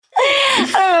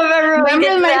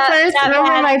remember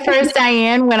my first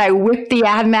Diane when I whipped the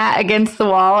ab mat against the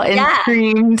wall and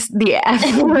screamed the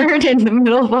F word in the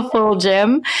middle of a full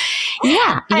gym.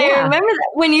 Yeah. I remember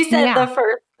that when you said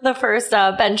the first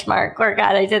benchmark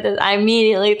workout I did, I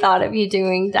immediately thought of you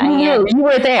doing Diane. No, you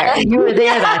were there. You were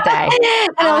there that day.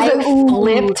 And I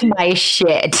flipped my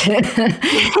shit.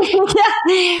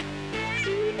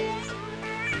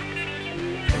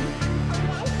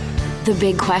 The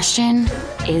big question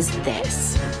is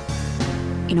this.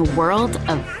 In a world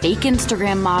of fake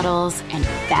Instagram models and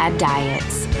fad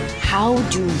diets, how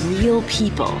do real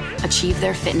people achieve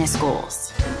their fitness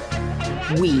goals?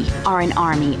 We are an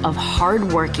army of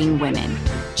hardworking women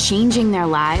changing their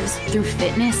lives through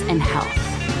fitness and health.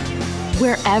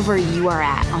 Wherever you are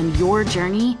at on your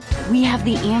journey, we have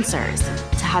the answers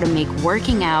to how to make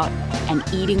working out and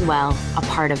eating well a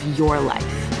part of your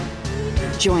life.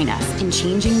 Join us in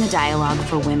changing the dialogue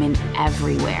for women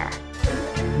everywhere.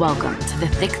 Welcome to the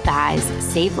Thick Thighs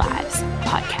Save Lives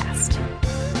podcast.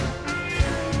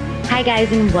 Hi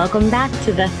guys, and welcome back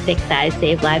to the Thick Thighs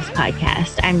Save Lives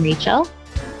podcast. I'm Rachel.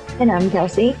 And I'm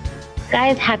Kelsey.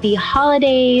 Guys, happy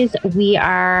holidays. We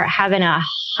are having a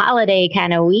holiday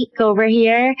kind of week over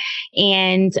here,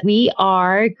 and we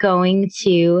are going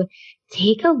to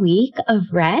take a week of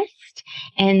rest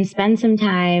and spend some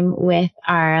time with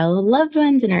our loved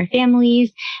ones and our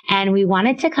families. And we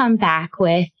wanted to come back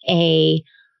with a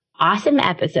awesome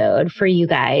episode for you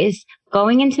guys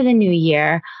going into the new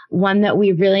year, one that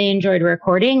we really enjoyed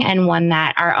recording and one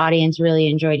that our audience really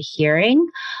enjoyed hearing,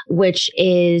 which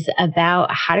is about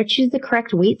how to choose the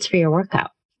correct weights for your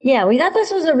workout. Yeah, we thought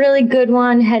this was a really good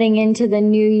one heading into the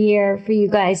new year for you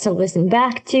guys to listen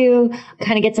back to,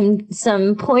 kind of get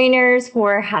some pointers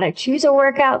for how to choose a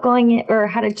workout or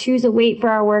how to choose a weight for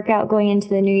our workout going into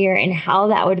the new year and how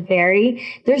that would vary.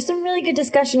 There's some really good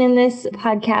discussion in this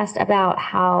podcast about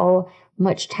how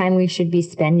much time we should be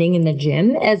spending in the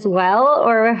gym as well,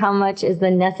 or how much is the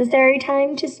necessary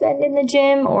time to spend in the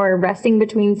gym or resting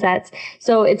between sets.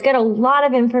 So it's got a lot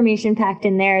of information packed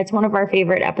in there. It's one of our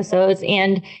favorite episodes,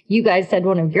 and you guys said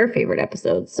one of your favorite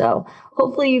episodes. So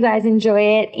hopefully you guys enjoy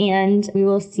it, and we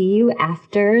will see you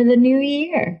after the new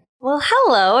year. Well,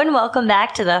 hello and welcome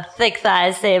back to the Thick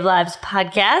Thighs Save Lives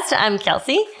podcast. I'm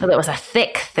Kelsey. Well, that was a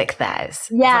thick thighs.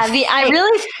 Yeah, I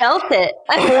really felt it.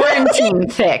 Quarantine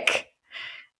thick.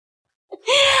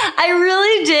 I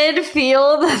really did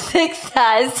feel the Thick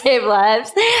Thighs Save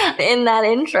Lives in that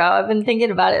intro. I've been thinking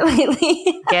about it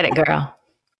lately. Get it, girl.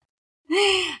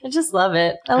 I just love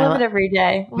it. I love it every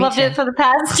day. Loved too. it for the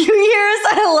past 2 years.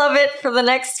 I love it for the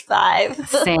next 5.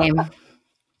 Same.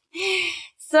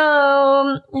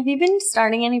 So, have you been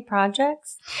starting any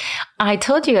projects? I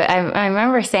told you, I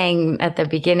remember saying at the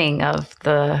beginning of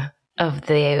the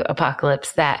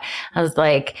apocalypse that I was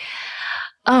like,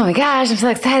 oh my gosh, I'm so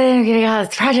excited. I'm getting all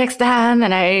these projects done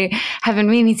and I have been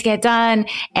meaning to get done.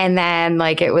 And then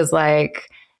it was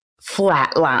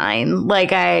flatline.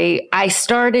 I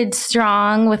started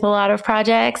strong with a lot of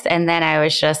projects and then I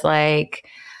was just like,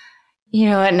 you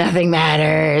know what, nothing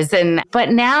matters. But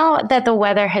now that the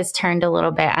weather has turned a little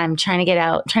bit, I'm trying to get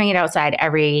outside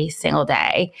every single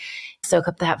day, soak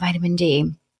up that vitamin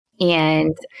D.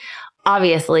 And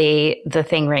obviously, the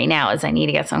thing right now is I need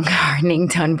to get some gardening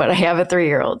done, but I have a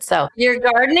 3-year-old. So your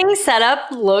gardening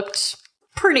setup looked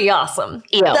pretty awesome.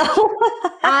 Yeah.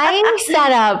 I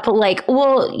set up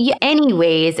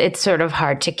anyways, it's sort of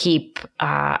hard to keep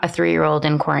a 3-year-old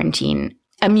in quarantine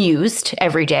amused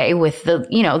every day with the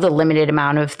limited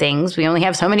amount of things. We only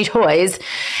have so many toys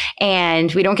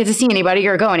and we don't get to see anybody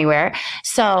or go anywhere.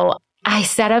 So I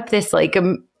set up this I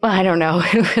don't know,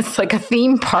 it was like a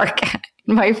theme park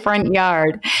in my front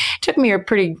yard. It took me a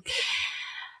pretty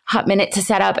hot minute to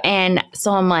set up. And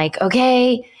so I'm like,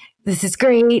 okay, this is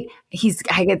great.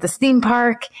 I get this theme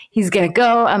park. He's going to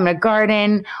go. I'm going to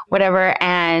garden, whatever.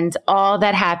 And all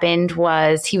that happened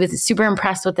was he was super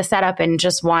impressed with the setup and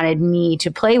just wanted me to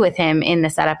play with him in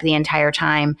the setup the entire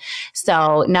time.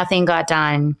 So nothing got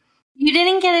done. You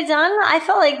didn't get it done? I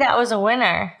felt like that was a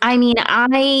winner. I mean,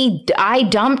 I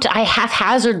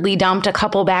haphazardly dumped a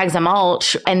couple bags of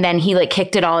mulch and then he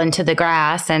kicked it all into the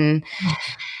grass and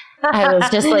I was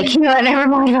just like, you know what, never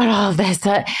mind about all of this.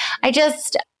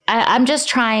 I'm just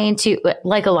trying to,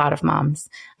 like a lot of moms,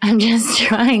 I'm just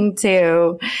trying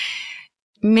to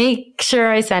make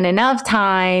sure I spend enough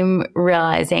time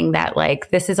realizing that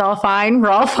this is all fine. We're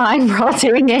all fine. We're all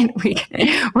doing it.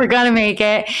 We're going to make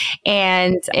it.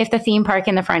 And if the theme park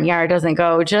in the front yard doesn't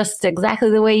go just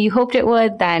exactly the way you hoped it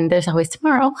would, then there's always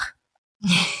tomorrow.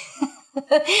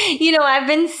 I've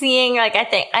been seeing, like,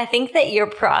 I think that your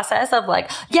process of like,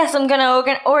 yes, I'm going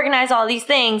to organize all these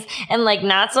things and like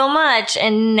not so much.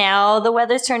 And now the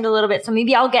weather's turned a little bit. So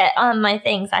maybe I'll get on my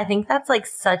things. I think that's like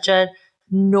such a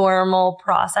normal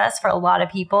process for a lot of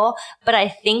people. But I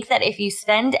think that if you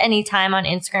spend any time on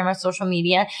Instagram or social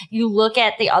media, you look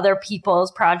at the other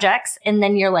people's projects and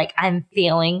then you're like, I'm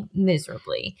failing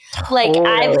miserably. Like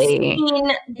I've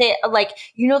seen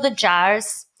the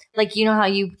jars. Like, you know how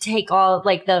you take all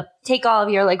of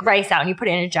your like rice out and you put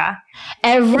it in a jar.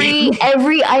 Every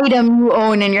item you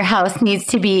own in your house needs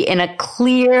to be in a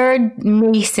clear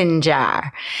mason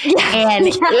jar. Yes. And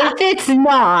if it's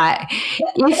not,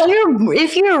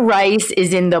 if your rice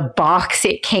is in the box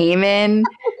it came in,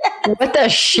 what the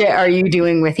shit are you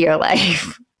doing with your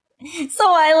life? So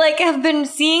I have been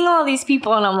seeing all these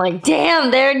people and I'm like,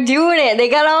 damn, they're doing it. They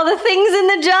got all the things in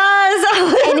the jars.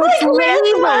 And it's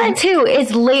labeled too.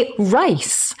 It's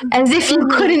rice. As if you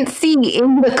couldn't see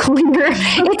in the clear.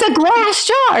 It's a glass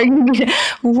jar. You need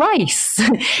rice.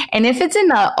 And if it's in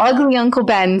the ugly Uncle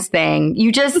Ben's thing,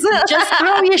 you just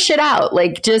throw your shit out.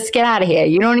 Like, just get out of here.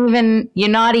 You're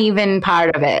not even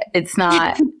part of it. It's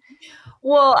not.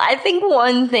 Well, I think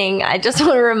one thing I just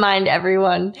want to remind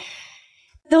everyone,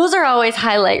 those are always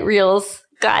highlight reels,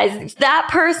 guys. That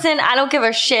person, I don't give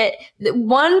a shit.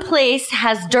 One place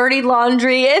has dirty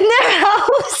laundry in their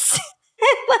house,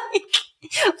 like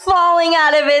falling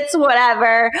out of its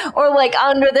whatever, or like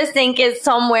under the sink is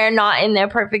somewhere not in their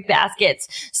perfect baskets.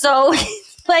 So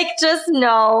like, just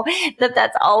know that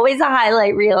that's always a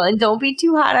highlight reel, and don't be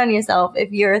too hard on yourself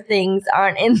if your things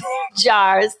aren't in their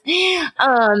jars,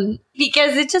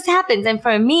 because it just happens. And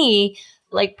for me,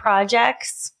 like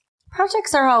projects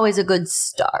are always a good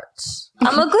start.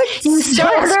 I'm a good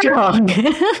start strong.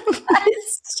 I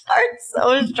start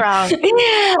so strong.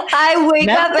 I wake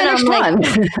up and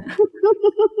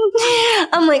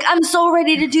I'm like, I'm so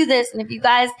ready to do this. And if you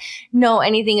guys know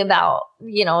anything about,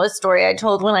 a story I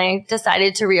told when I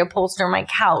decided to reupholster my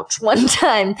couch one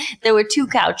time, there were 2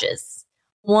 couches.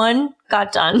 One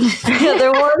got done. The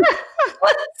other one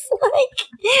was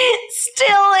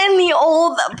still in the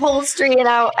old upholstery, and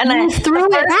I threw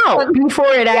it out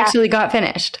before it actually got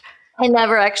finished. I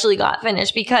never actually got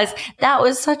finished because that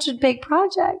was such a big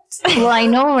project. Well, I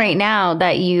know right now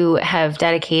that you have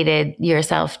dedicated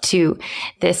yourself to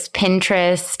this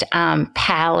Pinterest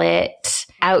palette,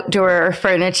 outdoor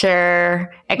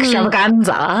furniture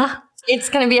extravaganza. It's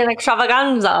going to be an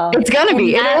extravaganza. It's going to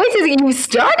be. It always is. You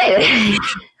started.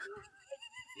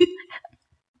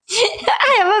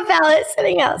 I have a palette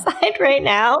sitting outside right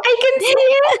now. I can see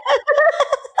it.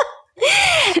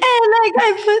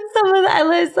 And I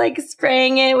was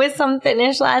spraying it with some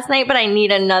finish last night, but I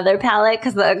need another palette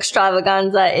because the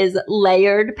extravaganza is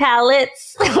layered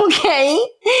palettes. Okay.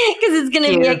 Because it's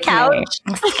going to be a couch.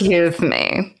 Excuse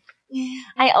me.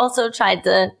 I also tried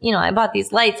to, I bought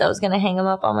these lights. I was going to hang them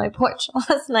up on my porch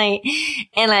last night.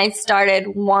 And I started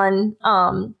one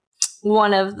of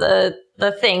the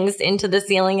things into the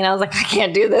ceiling. And I was like, I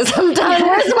can't do this. I'm done.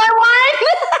 Where's my wine?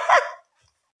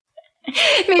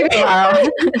 Maybe tomorrow.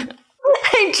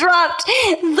 I dropped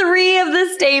 3 of the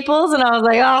staples and I was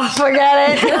like, oh,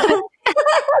 forget it.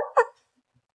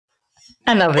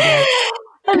 Another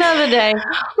day.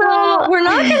 Well, we're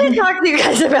not going to talk to you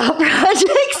guys about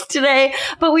projects today,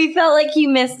 but we felt like you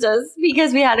missed us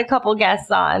because we had a couple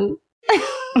guests on.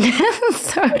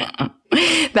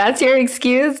 That's your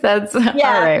excuse? That's all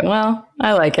right. Well,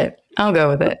 I like it. I'll go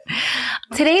with it.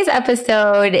 Today's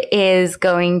episode is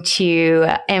going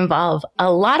to involve a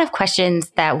lot of questions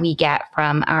that we get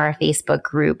from our Facebook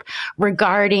group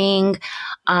regarding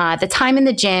the time in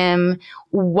the gym,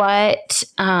 what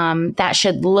that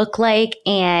should look like,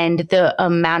 and the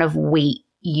amount of weight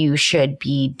you should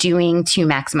be doing to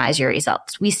maximize your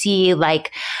results. We see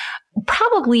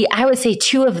probably, I would say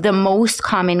 2 of the most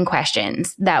common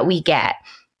questions that we get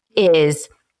is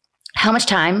how much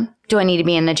time do I need to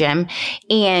be in the gym,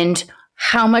 and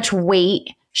how much weight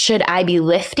should I be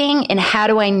lifting, and how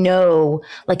do I know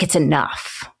it's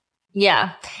enough?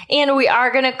 Yeah. And we are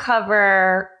going to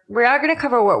cover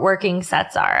what working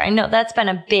sets are. I know that's been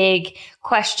a big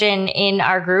question in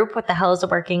our group. What the hell is a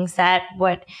working set?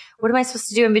 What am I supposed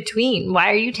to do in between? Why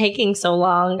are you taking so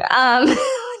long?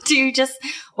 Do you just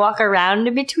walk around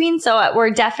in between? So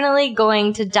we're definitely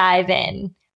going to dive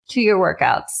in to your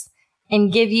workouts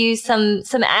and give you some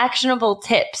actionable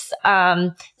tips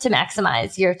to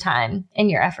maximize your time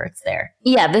and your efforts there.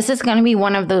 Yeah, this is going to be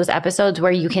one of those episodes where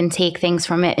you can take things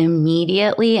from it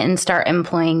immediately and start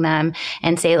employing them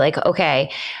and say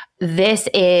okay, this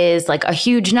is like a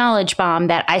huge knowledge bomb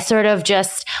that I sort of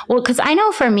just, well, because I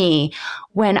know for me,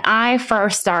 when I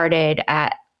first started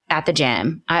at the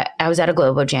gym, I was at a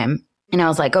Globo gym. And I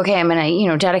was like, okay, I'm going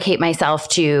to, dedicate myself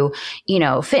to,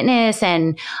 fitness.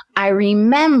 And I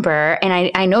remember,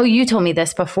 and I know you told me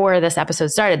this before this episode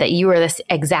started, that you were this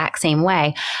exact same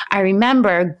way. I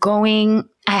remember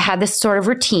I had this sort of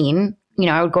routine.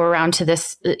 I would go around to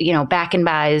this, back and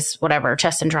buys, whatever,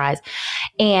 chest and tries.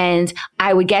 And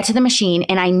I would get to the machine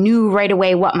and I knew right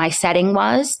away what my setting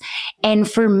was.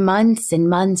 And for months and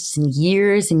months and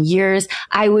years,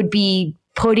 I would be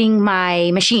putting my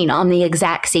machine on the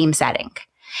exact same setting.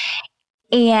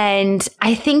 And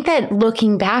I think that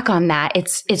looking back on that,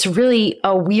 it's really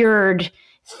a weird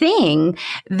thing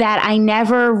that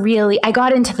I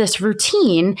got into this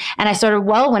routine and I started,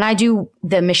 when I do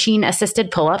the machine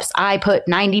assisted pull-ups, I put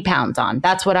 90 pounds on.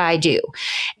 That's what I do.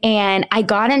 And I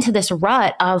got into this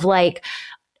rut of like,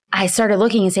 I started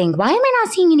looking and saying, why am I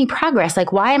not seeing any progress?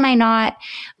 Like, why am I not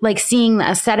like seeing the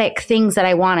aesthetic things that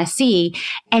I want to see?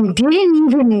 And didn't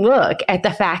even look at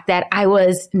the fact that I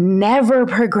was never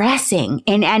progressing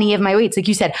in any of my weights. Like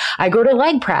you said, I go to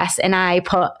leg press and I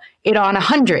put it on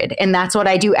 100 and that's what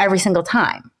I do every single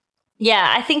time.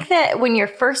 Yeah, I think that when you're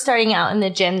first starting out in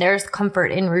the gym, there's comfort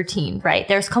in routine, right?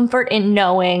 There's comfort in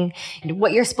knowing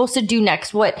what you're supposed to do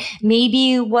next, what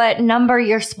number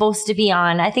you're supposed to be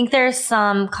on. I think there's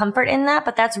some comfort in that,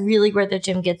 but that's really where the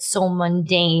gym gets so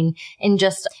mundane and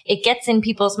just, it gets in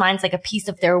people's minds like a piece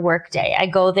of their work day. I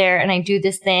go there and I do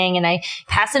this thing and I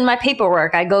pass in my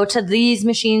paperwork. I go to these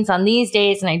machines on these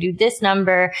days and I do this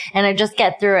number and I just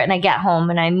get through it and I get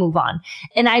home and I move on.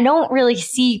 And I don't really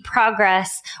see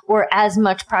progress or as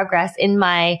much progress in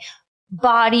my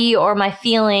body or my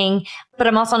feeling, but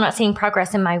I'm also not seeing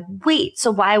progress in my weight.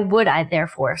 So why would I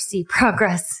therefore see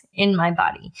progress in my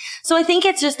body? So I think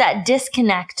it's just that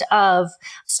disconnect of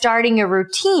starting a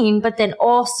routine, but then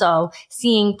also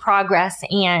seeing progress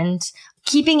and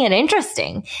keeping it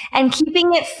interesting and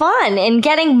keeping it fun and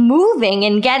getting moving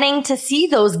and getting to see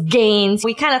those gains.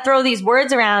 We kind of throw these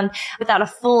words around without a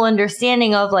full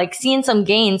understanding of like seeing some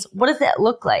gains. What does that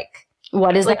look like?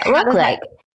 What does that look like?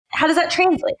 How does that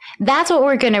translate? That's what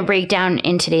we're going to break down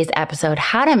in today's episode,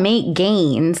 how to make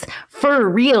gains for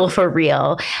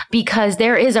real, because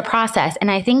there is a process. And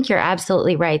I think you're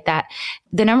absolutely right that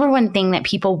the number one thing that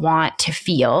people want to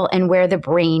feel and where the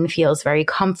brain feels very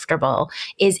comfortable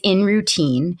is in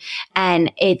routine.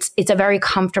 And it's a very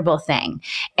comfortable thing.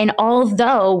 And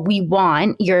although we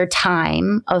want your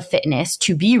time of fitness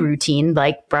to be routine,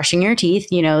 like brushing your teeth,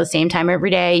 the same time every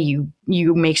day, you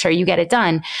make sure you get it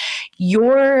done.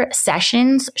 Your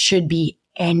sessions should be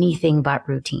anything but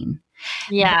routine.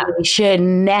 Yeah. They should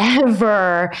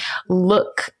never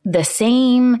look the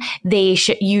same.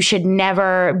 You should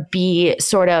never be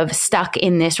sort of stuck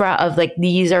in this route of like,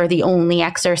 these are the only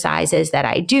exercises that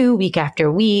I do week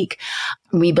after week.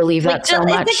 We believe that so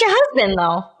much. It's like your husband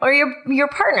though, or your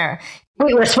partner.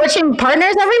 Wait, we're switching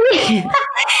partners every week?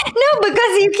 No,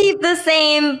 because you keep the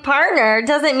same partner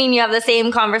doesn't mean you have the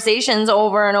same conversations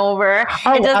over and over.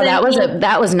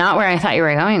 That was not where I thought you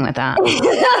were going with that.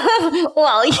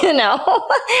 Well,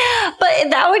 but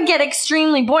that would get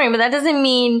extremely boring. But that doesn't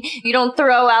mean you don't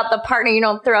throw out the partner, you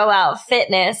don't throw out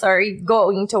fitness or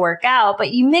going to work out,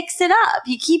 but you mix it up.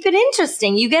 You keep it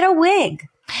interesting. You get a wig.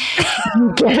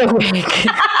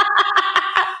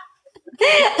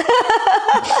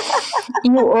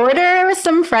 You order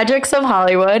some Fredericks of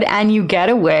Hollywood and you get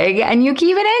a wig and you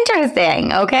keep it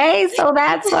interesting. Okay. So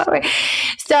that's what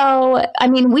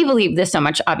we believe this so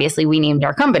much. Obviously we named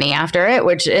our company after it,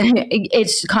 which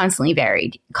it's constantly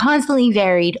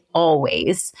varied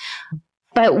always.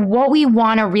 But what we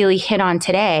want to really hit on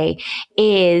today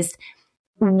is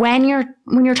when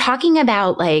you're talking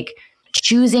about like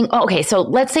choosing, okay, so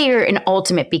let's say you're an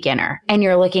ultimate beginner and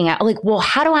you're looking at like, well,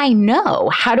 how do I know?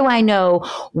 How do I know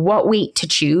what weight to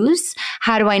choose?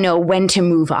 How do I know when to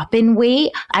move up in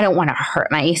weight? I don't want to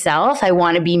hurt myself. I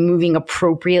want to be moving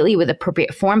appropriately with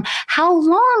appropriate form. How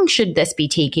long should this be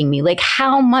taking me? Like,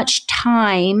 how much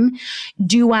time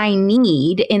do I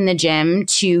need in the gym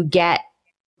to get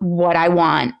what I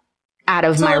want out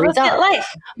of my result? Fit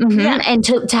life. Mm-hmm. Yeah. And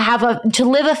to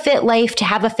live a fit life, to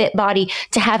have a fit body,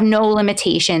 to have no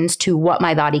limitations to what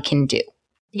my body can do.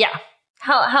 Yeah.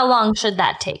 How long should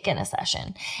that take in a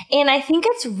session? And I think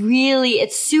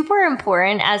it's super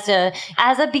important as a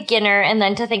beginner, and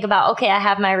then to think about, okay, I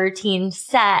have my routine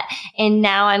set and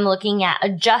now I'm looking at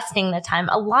adjusting the time.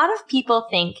 A lot of people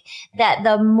think that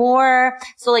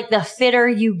the fitter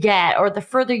you get or the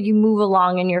further you move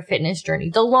along in your fitness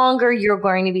journey, the longer you're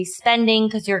going to be spending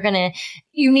because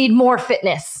you need more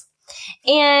fitness.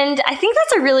 And I think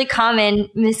that's a really common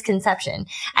misconception.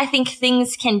 I think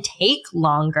things can take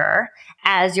longer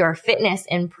as your fitness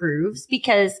improves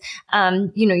because,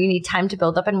 you need time to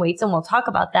build up in weights, and we'll talk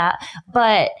about that.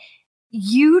 But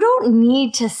you don't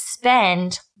need to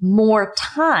spend more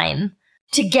time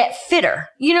to get fitter.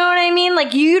 You know what I mean?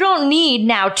 Like, you don't need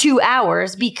now 2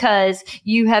 hours because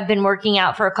you have been working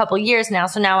out for a couple years now.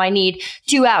 So now I need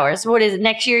 2 hours. What is it?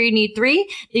 Next year you need 3.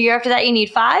 The year after that you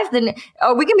need 5. Then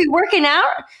we can be working out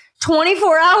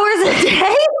 24 hours a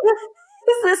day.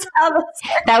 Is this how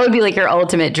that would be like your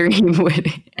ultimate dream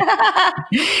would.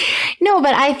 No,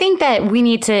 but I think that we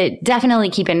need to definitely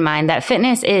keep in mind that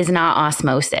fitness is not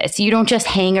osmosis. You don't just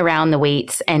hang around the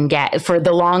weights and get, for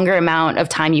the longer amount of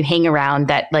time you hang around,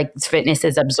 that like fitness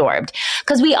is absorbed.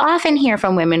 Because we often hear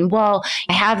from women, well,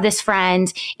 I have this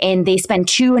friend and they spend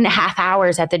 2.5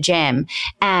 hours at the gym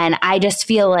and I just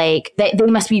feel like they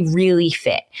must be really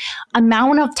fit.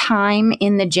 Amount of time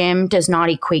in the gym does not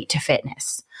equate to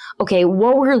fitness. Okay,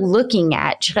 what we're looking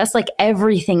at, just like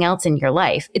everything else in your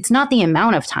life, it's not the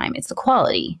amount of time, it's the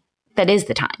quality that is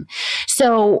the time.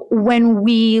 So when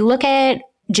we look at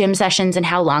gym sessions and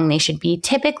how long they should be,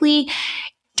 typically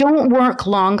don't work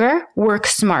longer, work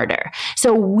smarter.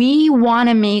 So we want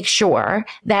to make sure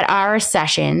that our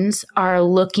sessions are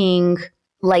looking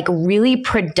like really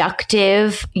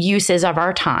productive uses of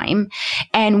our time.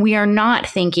 And we are not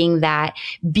thinking that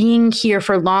being here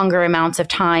for longer amounts of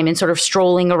time and sort of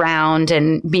strolling around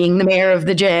and being the mayor of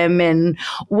the gym and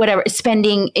whatever,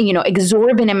 spending,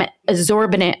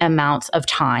 exorbitant amounts of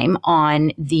time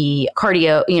on the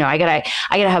cardio. I gotta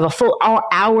have a full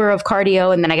hour of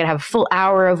cardio and then I gotta have a full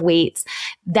hour of weights.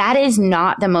 That is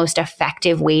not the most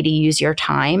effective way to use your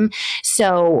time.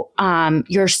 So,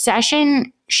 your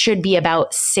session should be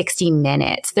about 60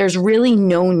 minutes. There's really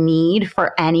no need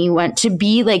for anyone to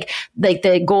be like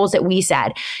the goals that we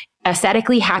set,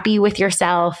 aesthetically happy with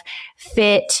yourself,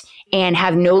 fit, and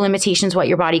have no limitations what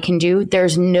your body can do.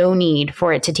 There's no need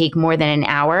for it to take more than an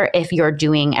hour if you're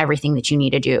doing everything that you need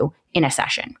to do in a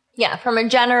session. Yeah, from a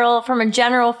general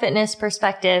fitness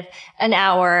perspective, an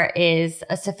hour is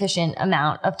a sufficient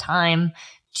amount of time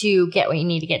to get what you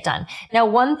need to get done. Now,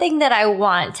 one thing that I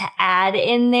want to add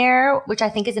in there, which I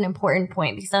think is an important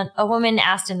point, because a woman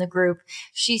asked in the group,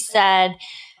 she said,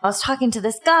 I was talking to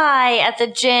this guy at the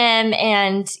gym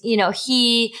and,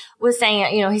 he was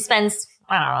saying, he spends,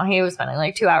 he was spending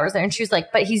like 2 hours there. And she was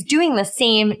like, but he's doing the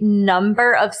same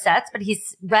number of sets, but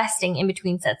he's resting in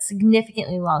between sets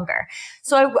significantly longer.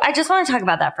 So I just want to talk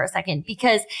about that for a second,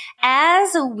 because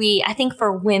I think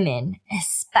for women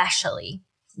especially,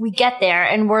 we get there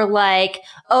and we're like,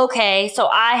 okay, so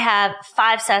I have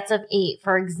 5 sets of 8,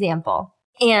 for example.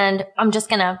 And I'm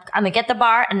gonna get the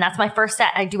bar and that's my first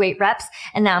set. I do 8 reps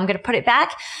and now I'm going to put it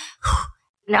back.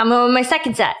 Now I'm on my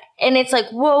second set. And it's like,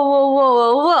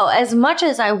 whoa. As much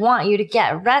as I want you to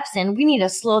get reps in, we need to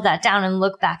slow that down and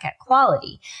look back at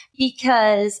quality,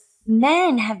 because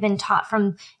men have been taught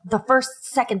from the first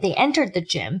second they entered the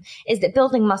gym is that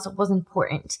building muscle was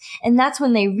important. And that's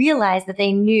when they realized that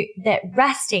they knew that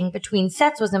resting between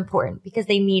sets was important because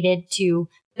they needed to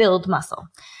build muscle.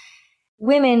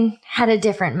 Women had a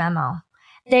different memo.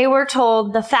 They were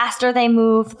told the faster they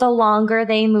move, the longer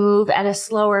they move at a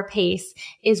slower pace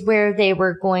is where they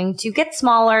were going to get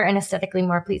smaller and aesthetically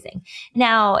more pleasing.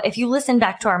 Now, if you listen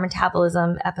back to our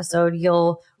metabolism episode,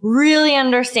 you'll really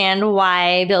understand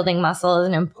why building muscle is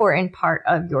an important part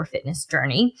of your fitness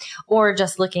journey, or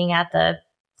just looking at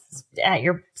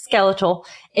your skeletal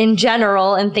in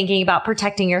general and thinking about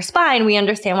protecting your spine, we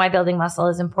understand why building muscle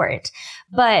is important.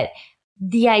 But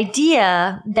the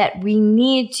idea that we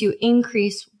need to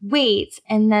increase weights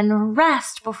and then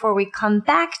rest before we come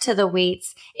back to the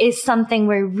weights is something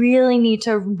we really need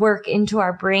to work into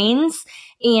our brains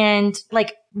and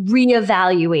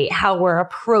reevaluate how we're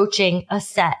approaching a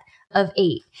set of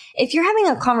 8. If you're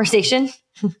having a conversation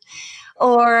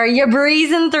or you're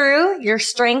breezing through your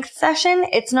strength session,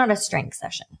 it's not a strength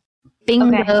session.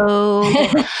 Bingo.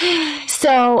 Okay.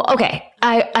 So, okay.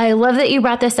 I love that you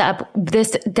brought this up.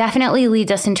 This definitely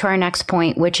leads us into our next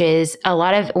point, which is a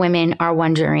lot of women are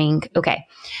wondering, okay,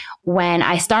 when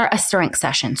I start a strength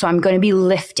session, so I'm going to be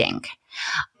lifting,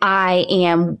 I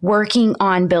am working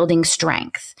on building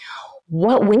strength.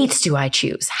 What weights do I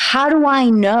choose? How do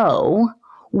I know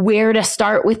where to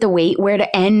start with the weight, where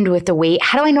to end with the weight?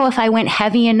 How do I know if I went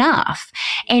heavy enough?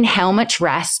 And how much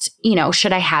rest,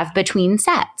 should I have between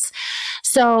sets?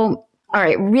 So, all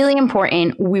right, really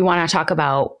important. We want to talk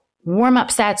about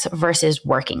warm-up sets versus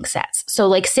working sets.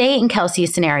 So say in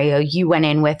Kelsey's scenario, you went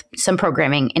in with some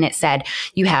programming and it said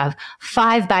you have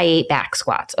 5x8 back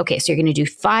squats. Okay, so you're going to do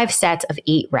 5 sets of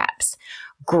 8 reps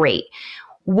Great.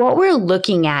 What we're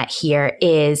looking at here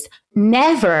is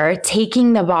never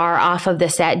taking the bar off of the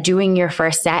set, doing your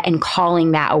first set and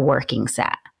calling that a working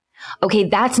set. Okay,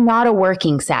 that's not a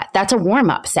working set. That's a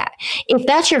warm-up set. If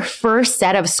that's your first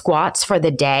set of squats for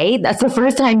the day, that's the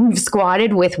first time you've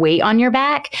squatted with weight on your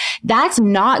back, that's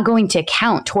not going to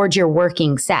count towards your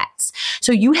working sets.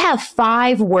 So you have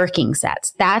 5 working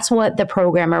sets. That's what the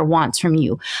programmer wants from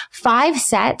you. 5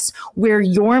 sets where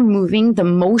you're moving the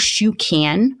most you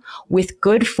can with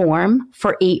good form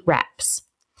for 8 reps.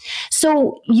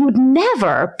 So you'd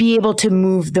never be able to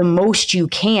move the most you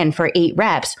can for 8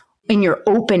 reps in your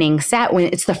opening set when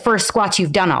it's the first squats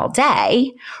you've done all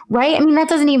day, right? I mean, that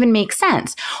doesn't even make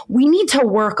sense. We need to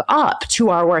work up to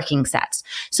our working sets.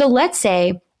 So let's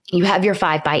say you have your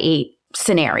 5x8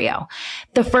 scenario.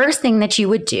 The first thing that you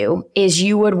would do is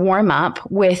you would warm up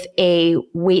with a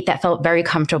weight that felt very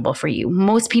comfortable for you.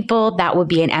 Most people, that would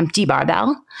be an empty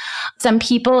barbell. Some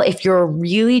people, if you're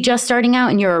really just starting out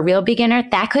and you're a real beginner,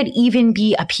 that could even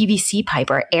be a PVC pipe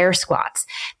or air squats.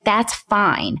 That's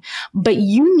fine. But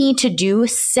you need to do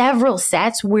several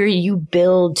sets where you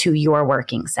build to your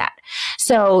working set.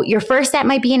 So your first set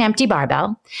might be an empty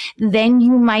barbell. Then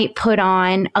you might put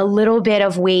on a little bit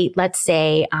of weight, let's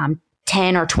say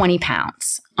 10 or 20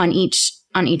 pounds on each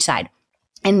side.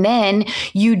 And then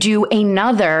you do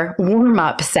another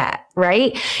warm-up set,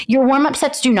 right? Your warm-up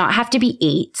sets do not have to be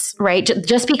 8s, right?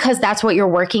 Just because that's what your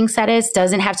working set is,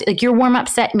 doesn't have to, like your warm-up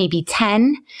set may be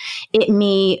 10. It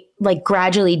may like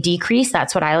gradually decrease.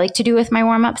 That's what I like to do with my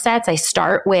warm-up sets. I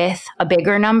start with a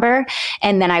bigger number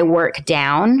and then I work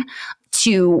down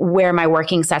to where my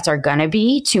working sets are going to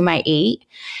be, to my 8.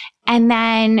 And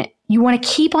then you want to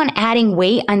keep on adding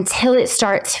weight until it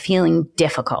starts feeling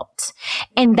difficult.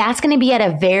 And that's going to be at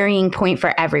a varying point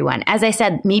for everyone. As I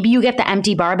said, maybe you get the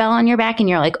empty barbell on your back and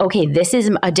you're like, okay, this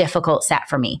is a difficult set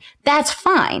for me. That's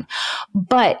fine.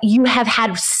 But you have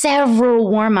had several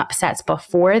warm-up sets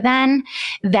before then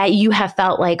that you have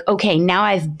felt like, okay, now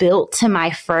I've built to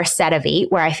my first set of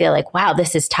 8 where I feel like, wow,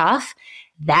 this is tough.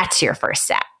 That's your first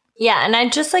set. Yeah. And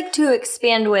I'd just like to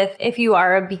expand with if you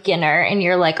are a beginner and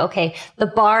you're like, okay, the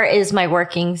bar is my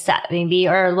working set maybe,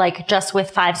 or like just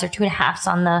with 5s or 2.5s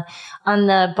on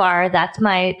the bar. That's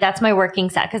my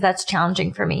working set because that's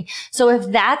challenging for me. So if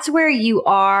that's where you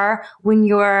are when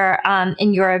you're,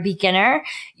 and you're a beginner,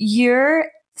 you're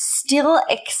still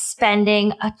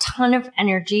expending a ton of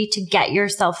energy to get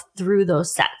yourself through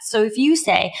those sets. So if you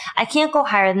say, I can't go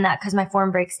higher than that because my form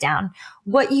breaks down,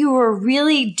 what you are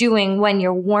really doing when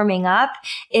you're warming up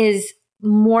is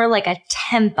more like a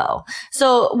tempo.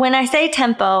 So when I say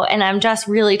tempo, and I'm just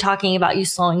really talking about you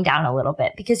slowing down a little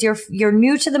bit because you're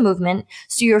new to the movement,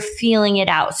 so you're feeling it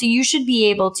out. So you should be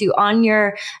able to, on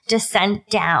your descent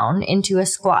down into a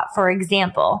squat, for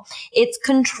example, it's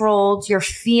controlled. You're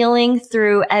feeling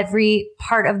through every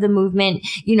part of the movement.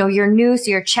 You know, you're new, so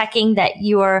you're checking that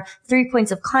your 3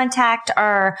 points of contact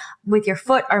are with your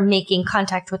foot are making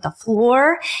contact with the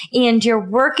floor, and you're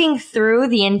working through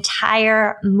the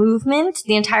entire movement,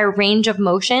 the entire range of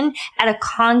motion at a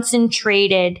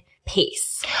concentrated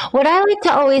pace. What I like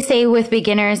to always say with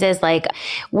beginners is like,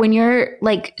 when you're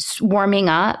like warming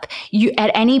up, you at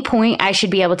any point, I should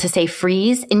be able to say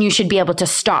freeze and you should be able to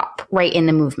stop right in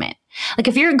the movement. Like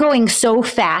if you're going so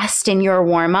fast in your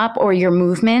warm up or your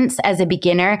movements as a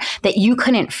beginner that you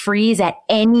couldn't freeze at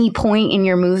any point in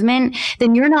your movement,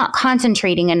 then you're not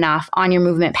concentrating enough on your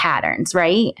movement patterns,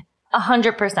 right?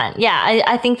 100%. Yeah.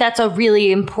 I think that's a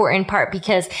really important part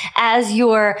because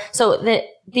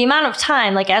the amount of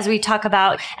time, like as we talk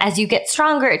about, as you get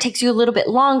stronger, it takes you a little bit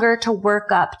longer to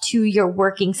work up to your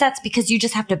working sets because you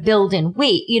just have to build in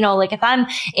weight. You know, like if I'm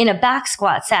in a back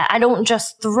squat set, I don't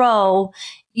just throw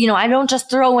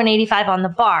 185 on the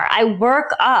bar. I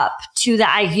work up to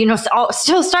that. I'll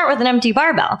still start with an empty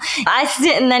barbell. I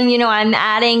sit and then,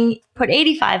 I'm put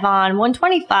 85 on,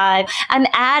 125. I'm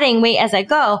adding weight as I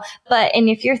go. And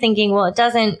if you're thinking, well, it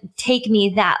doesn't take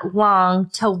me that long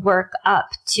to work up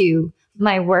to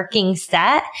my working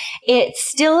set, it's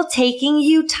still taking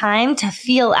you time to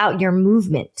feel out your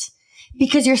movement.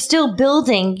 Because you're still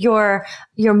building your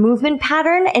movement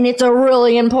pattern, and it's a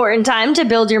really important time to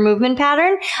build your movement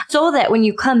pattern so that when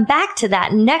you come back to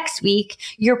that next week,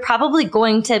 you're probably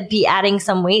going to be adding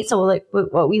some weight. So like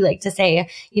what we like to say,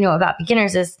 about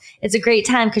beginners is it's a great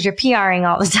time because you're PRing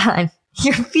all the time.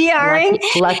 You're PRing.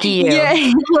 Lucky you.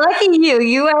 Yeah, lucky you.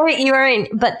 You are in.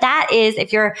 But that is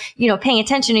if you're, paying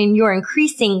attention and you're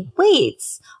increasing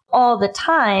weights all the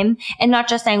time and not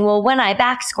just saying, well, when I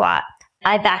back squat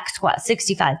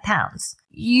 65 pounds.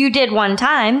 You did one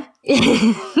time.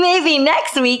 maybe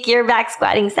next week you're back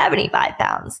squatting 75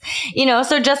 pounds,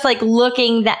 so just like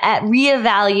looking at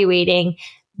reevaluating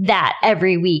that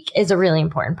every week is a really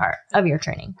important part of your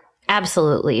training.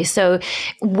 Absolutely. So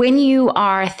when you're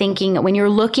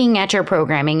looking at your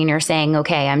programming and you're saying,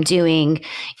 okay, I'm doing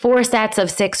 4 sets of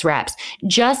 6 reps,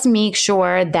 just make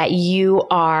sure that you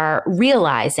are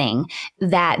realizing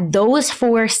that those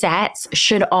 4 sets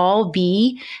should all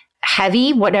be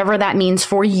heavy, whatever that means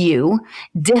for you,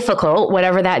 difficult,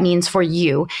 whatever that means for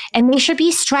you, and they should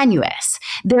be strenuous.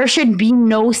 There should be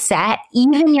no set,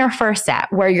 even your first set,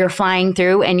 where you're flying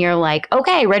through and you're like,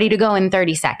 okay, ready to go in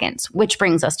 30 seconds, which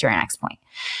brings us to our next point.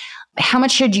 How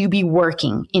much should you be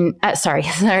working in, sorry,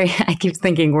 I keep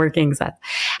thinking working sets.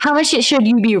 How much should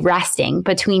you be resting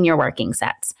between your working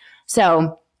sets?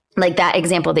 So like that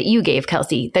example that you gave,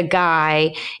 Kelsey, the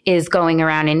guy is going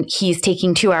around and he's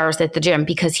taking 2 hours at the gym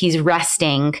because he's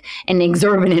resting an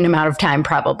exorbitant amount of time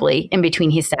probably in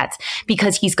between his sets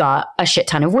because he's got a shit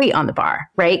ton of weight on the bar,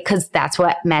 right? Because that's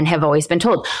what men have always been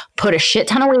told. Put a shit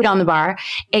ton of weight on the bar,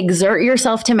 exert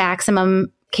yourself to maximum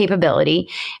capability,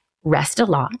 rest a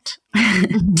lot,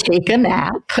 take a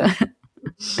nap.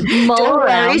 Don't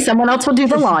worry, someone else will do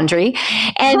the laundry,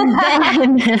 and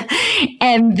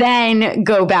then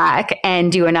go back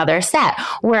and do another set.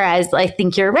 Whereas I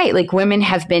think you're right. Like women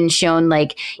have been shown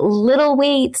like little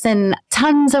weights and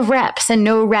tons of reps and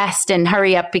no rest and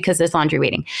hurry up because there's laundry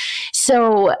waiting.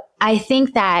 So I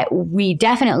think that we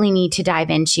definitely need to dive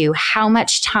into how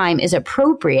much time is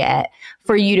appropriate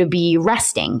for you to be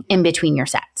resting in between your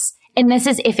sets. And this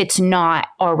is if it's not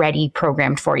already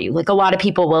programmed for you. Like a lot of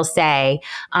people will say,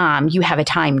 you have a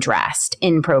timed rest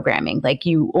in programming. Like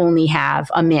you only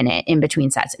have a minute in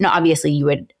between sets. Now, obviously you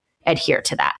would adhere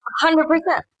to that. 100%.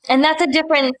 And that's a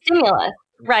different stimulus,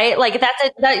 right? Like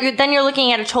then you're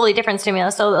looking at a totally different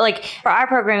stimulus. So like for our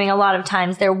programming, a lot of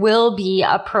times there will be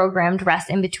a programmed rest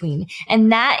in between.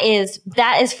 And that is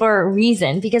for a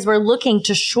reason because we're looking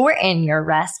to shorten your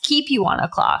rest, keep you on a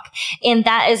clock. And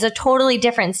that is a totally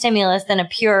different stimulus than a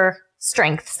pure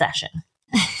strength session.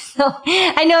 So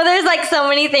I know there's like so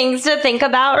many things to think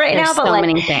about now, but so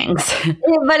many things.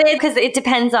 But because it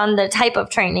depends on the type of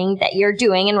training that you're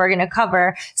doing, and we're going to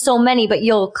cover so many. But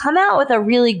you'll come out with a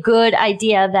really good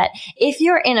idea that if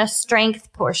you're in a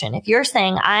strength portion, if you're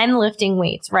saying I'm lifting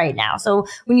weights right now, so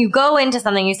when you go into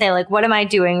something, you say like, what am I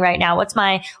doing right now? What's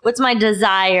my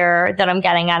desire that I'm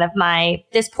getting out of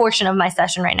this portion of my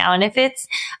session right now? And if it's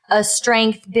a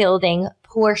strength building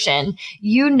portion,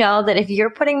 you know that if you're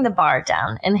putting the bar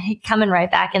down and coming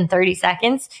right back in 30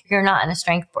 seconds, you're not in a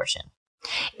strength portion.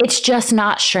 It's just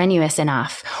not strenuous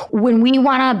enough. When we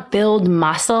want to build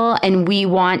muscle and we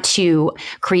want to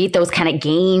create those kind of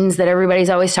gains that everybody's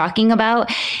always talking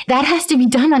about, that has to be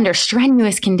done under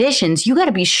strenuous conditions. You got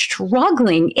to be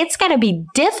struggling. It's got to be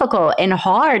difficult and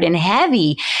hard and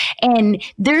heavy. And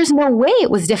there's no way it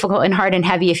was difficult and hard and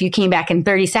heavy if you came back in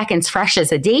 30 seconds fresh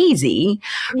as a daisy.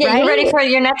 Yeah, right? You ready for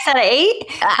your next set of 8?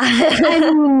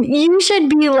 I mean, you should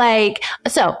be like,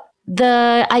 so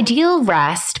the ideal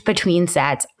rest between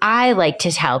sets, I like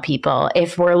to tell people,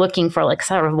 if we're looking for like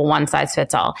sort of a one size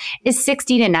fits all, is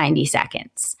 60 to 90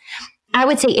 seconds. I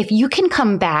would say if you can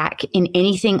come back in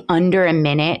anything under a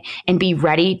minute and be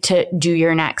ready to do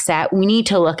your next set, we need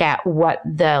to look at what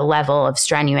the level of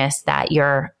strenuous that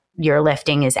your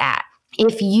lifting is at.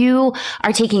 If you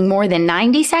are taking more than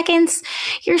 90 seconds,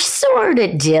 you're sort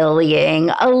of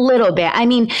dillying a little bit. I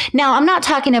mean, now I'm not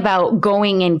talking about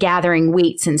going and gathering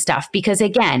weights and stuff, because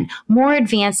again, more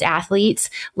advanced athletes,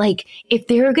 like if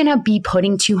they're going to be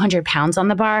putting 200 pounds on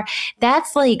the bar,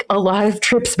 that's like a lot of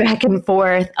trips back and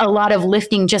forth, a lot of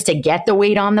lifting just to get the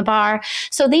weight on the bar.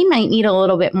 So they might need a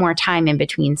little bit more time in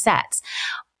between sets.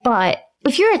 But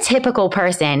if you're a typical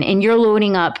person and you're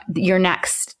loading up your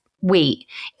next weight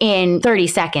in 30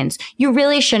 seconds, you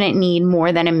really shouldn't need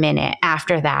more than a minute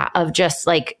after that of just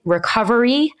like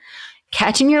recovery,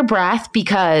 catching your breath,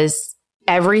 because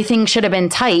everything should have been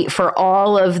tight for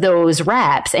all of those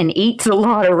reps, and 8's a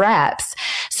lot of reps.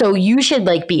 So you should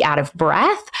like be out of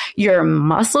breath. Your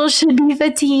muscles should be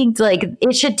fatigued. Like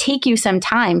it should take you some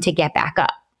time to get back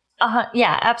up.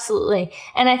 Yeah, absolutely.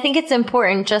 And I think it's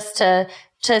important just to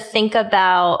think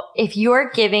about, if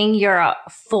you're giving your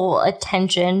full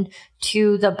attention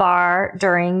to the bar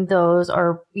during those,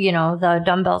 or, you know, the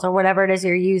dumbbells or whatever it is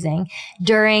you're using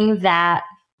during that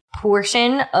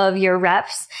portion of your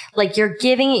reps, like you're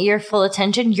giving it your full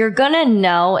attention, you're going to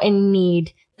know and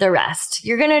need the rest.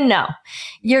 You're going to know.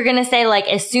 You're going to say, like,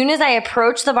 as soon as I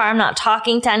approach the bar, I'm not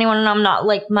talking to anyone and I'm not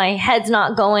like, my head's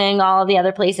not going all the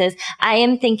other places. I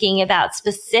am thinking about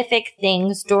specific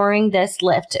things during this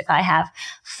lift. If I have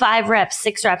 5 reps,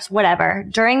 6 reps, whatever,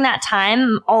 during that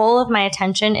time, all of my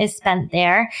attention is spent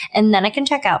there. And then I can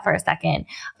check out for a second.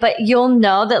 But you'll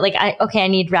know that, like, I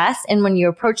need rest. And when you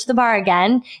approach the bar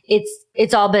again,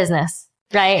 it's all business.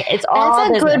 Right. It's all That's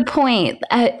a business. good point.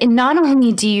 Not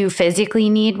only do you physically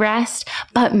need rest,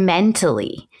 but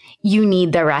mentally you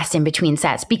need the rest in between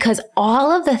sets, because all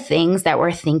of the things that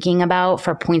we're thinking about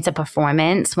for points of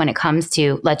performance when it comes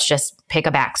to, let's just pick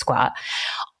a back squat,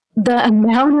 the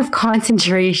amount of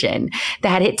concentration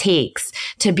that it takes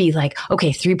to be like,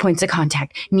 okay, 3 points of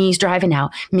contact, knees driving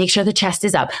out, make sure the chest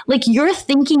is up. Like, you're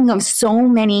thinking of so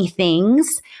many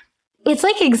things. It's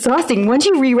like exhausting. Once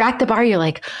you re-rack the bar, you're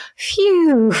like,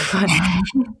 phew.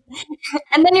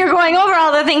 And then you're going over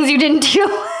all the things you didn't do.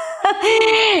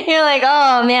 You're like,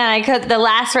 oh man, the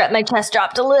last rep, my chest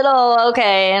dropped a little.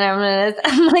 Okay. And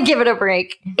I'm going to give it a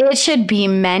break. It should be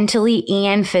mentally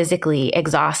and physically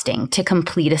exhausting to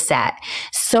complete a set.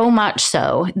 So much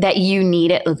so that you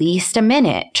need at least a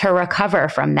minute to recover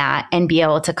from that and be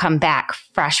able to come back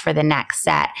fresh for the next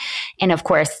set. And of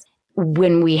course,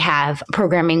 when we have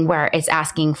programming where it's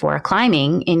asking for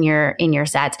climbing in your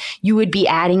sets, you would be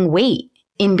adding weight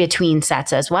in between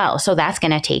sets as well. So that's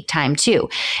going to take time too.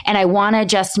 And I want to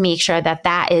just make sure that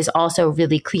that is also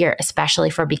really clear, especially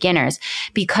for beginners,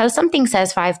 because something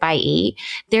says 5x8,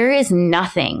 there is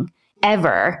nothing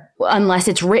ever, unless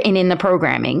it's written in the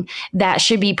programming, that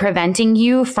should be preventing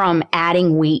you from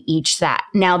adding weight each set.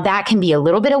 Now that can be a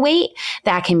little bit of weight,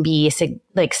 that can be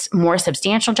like more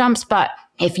substantial jumps, but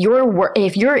if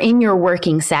you're in your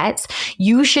working sets,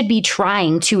 you should be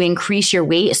trying to increase your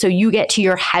weight so you get to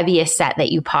your heaviest set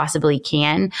that you possibly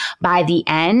can. By the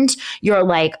end, you're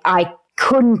like, I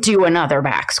couldn't do another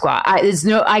back squat.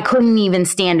 I couldn't even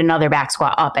stand another back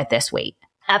squat up at this weight.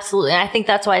 Absolutely. And I think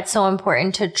that's why it's so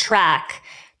important to track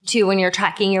too when you're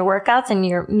tracking your workouts and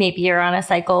you're on a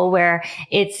cycle where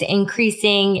it's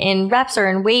increasing in reps or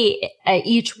in weight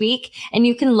each week. And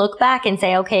you can look back and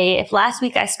say, okay, if last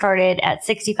week I started at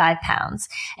 65 pounds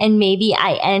and maybe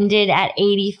I ended at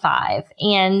 85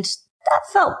 and that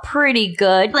felt pretty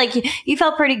good. Like you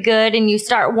felt pretty good and you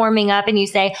start warming up and you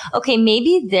say, okay,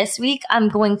 maybe this week I'm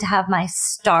going to have my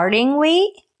starting weight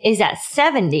is at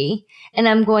 70 and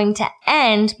I'm going to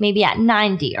end maybe at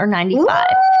 90 or 95.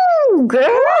 Ooh,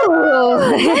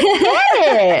 girl.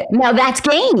 Get it. Now that's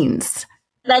gains.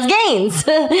 That's gains.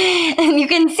 And you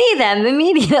can see them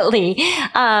immediately.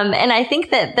 And I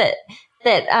think that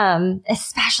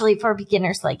especially for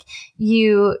beginners, like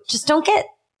you just don't get,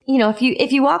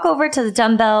 if you walk over to the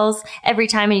dumbbells every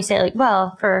time and you say like,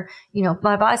 well, for,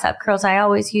 my bicep curls, I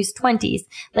always use 20s.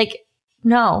 Like,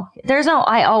 no, there's no,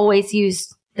 I always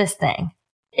use this thing.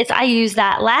 I used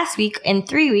that last week and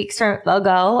 3 weeks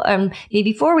ago,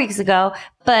 maybe 4 weeks ago,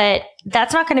 but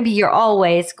that's not going to be your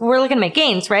always. We're looking to make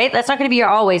gains, right? That's not going to be your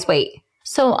always weight.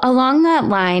 So along that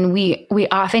line, we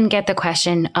often get the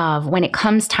question of when it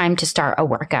comes time to start a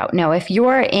workout. Now, if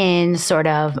you're in sort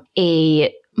of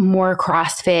a more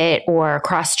CrossFit or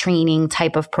cross training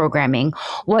type of programming,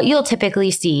 what you'll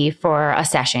typically see for a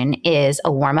session is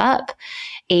a warm up,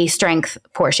 a strength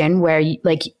portion where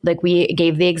like we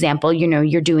gave the example,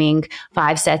 you're doing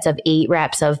 5 sets of 8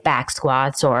 reps of back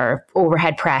squats or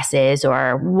overhead presses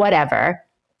or whatever.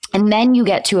 And then you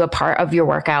get to a part of your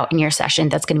workout in your session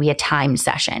that's going to be a timed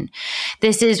session.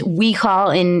 This is, we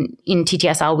call in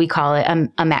TTSL, we call it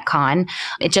a Metcon.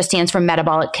 It just stands for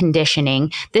metabolic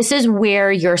conditioning. This is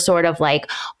where you're sort of like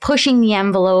pushing the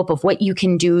envelope of what you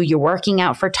can do. You're working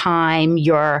out for time.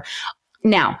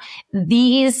 Now,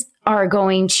 these are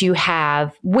going to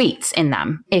have weights in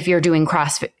them if you're doing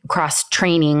cross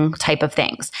training type of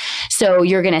things. So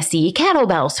you're going to see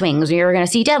kettlebell swings, or you're going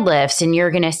to see deadlifts, and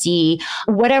you're going to see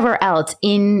whatever else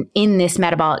in this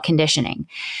metabolic conditioning.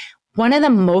 One of the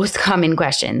most common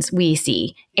questions we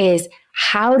see is,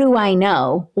 how do I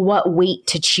know what weight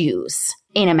to choose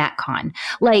in a Metcon?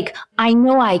 Like, I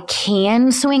know I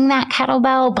can swing that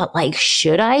kettlebell, but like,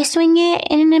 should I swing it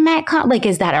in a Metcon? Like,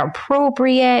 is that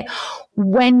appropriate?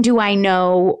 When do I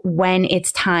know when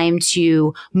it's time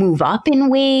to move up in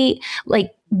weight?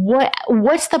 Like,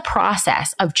 what's the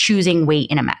process of choosing weight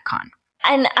in a Metcon?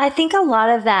 And I think a lot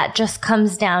of that just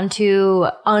comes down to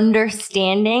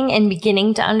understanding and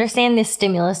beginning to understand the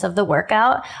stimulus of the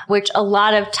workout, which a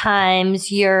lot of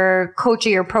times your coach or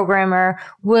your programmer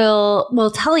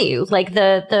will tell you, like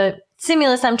the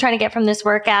stimulus I'm trying to get from this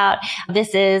workout,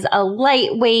 this is a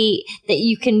lightweight that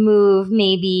you can move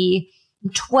maybe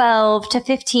 12 to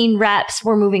 15 reps,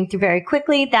 we're moving through very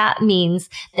quickly. That means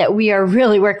that we are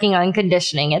really working on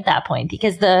conditioning at that point,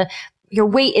 because your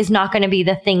weight is not going to be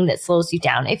the thing that slows you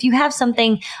down. If you have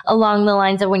something along the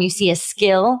lines of when you see a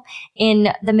skill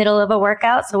in the middle of a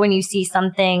workout, so when you see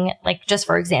something like, just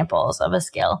for examples of a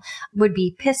skill, would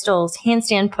be pistols,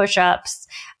 handstand push-ups,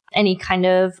 any kind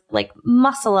of like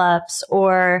muscle ups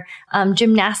or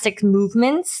gymnastic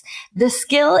movements, the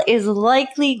skill is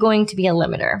likely going to be a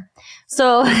limiter.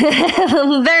 So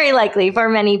very likely for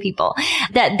many people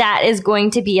that is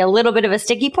going to be a little bit of a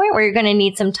sticky point where you're going to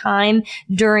need some time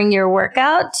during your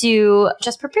workout to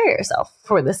just prepare yourself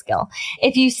for the skill.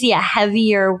 If you see a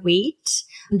heavier weight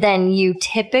than you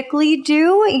typically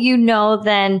do,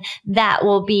 then that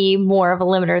will be more of a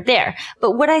limiter there.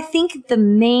 But what I think the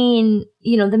main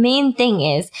thing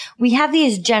is, we have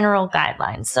these general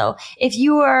guidelines. So if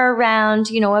you are around,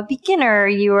 a beginner,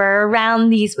 you are around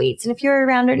these weights. And if you're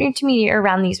around an intermediate, you're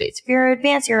around these weights. If you're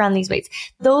advanced, you're around these weights.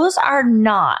 Those are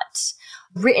not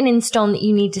written in stone that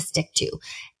you need to stick to.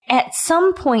 At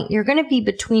some point, you're going to be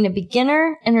between a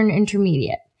beginner and an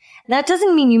intermediate. That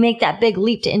doesn't mean you make that big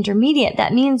leap to intermediate.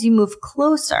 That means you move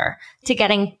closer to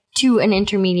getting to an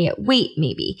intermediate weight,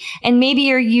 maybe. And maybe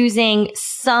you're using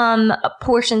some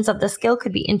portions of the skill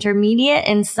could be intermediate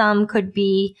and some could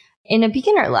be in a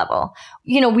beginner level.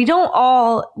 We don't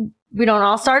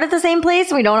all start at the same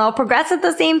place. We don't all progress at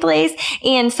the same place.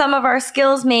 And some of our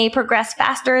skills may progress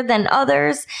faster than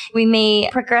others. We may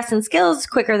progress in skills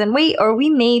quicker than weight, or we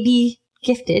may be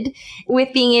gifted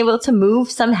with being able to move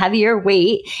some heavier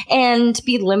weight and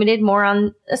be limited more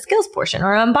on a skills portion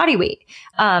or on body weight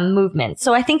movement.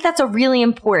 So I think that's a really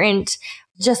important,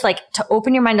 just like to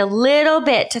open your mind a little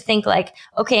bit to think like,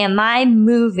 okay, am I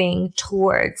moving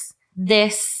towards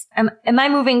this? Am I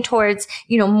moving towards,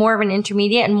 more of an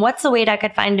intermediate? And what's the weight I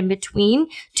could find in between?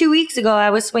 2 weeks ago, I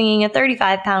was swinging a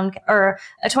 35-pound or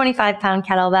a 25-pound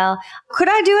kettlebell. Could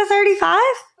I do a 35?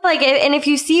 And if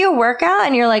you see a workout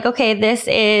and you're like, okay, this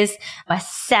is a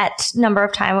set number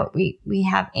of time, we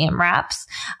have AMRAPs.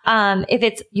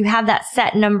 If you have that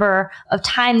set number of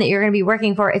time that you're going to be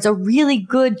working for, it's a really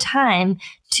good time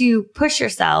to push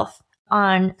yourself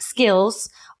on skills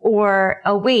or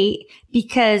a weight,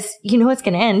 because it's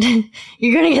going to end.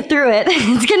 You're going to get through it.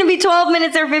 It's going to be 12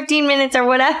 minutes or 15 minutes or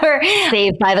whatever.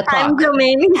 Saved by the clock.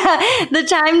 The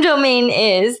time domain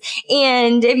is.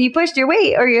 And if you pushed your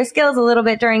weight or your skills a little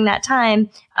bit during that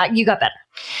time, you got better.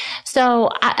 So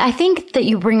I think that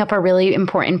you bring up a really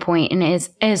important point, and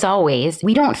as always,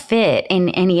 we don't fit in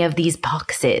any of these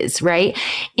boxes, right?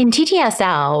 In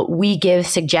TTSL, we give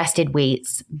suggested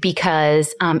weights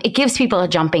because it gives people a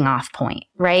jumping off point,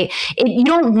 right? You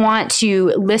don't want to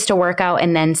list a workout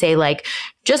and then say like,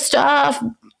 just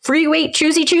free weight,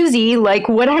 choosy, like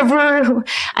whatever.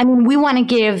 I mean, we want to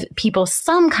give people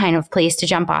some kind of place to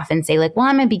jump off and say like, well,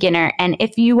 I'm a beginner. And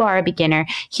if you are a beginner,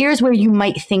 here's where you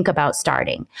might think about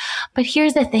starting. But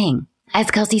here's the thing.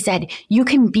 As Kelsey said, you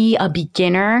can be a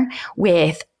beginner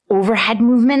with overhead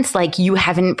movements, like you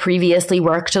haven't previously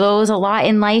worked those a lot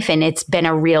in life and it's been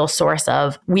a real source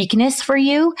of weakness for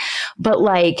you, but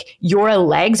like your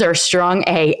legs are strong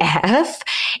AF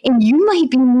and you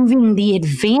might be moving the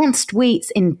advanced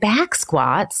weights in back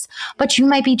squats, but you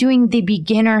might be doing the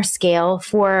beginner scale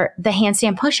for the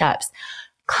handstand push-ups.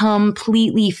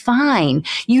 Completely fine.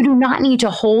 You do not need to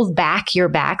hold back your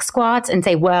back squats and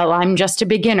say, well, I'm just a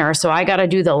beginner, so I got to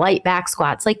do the light back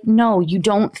squats. Like, no, you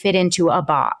don't fit into a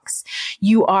box.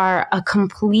 You are a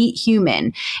complete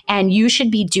human and you should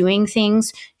be doing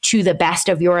things to the best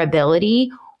of your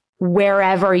ability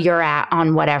wherever you're at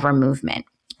on whatever movement.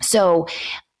 So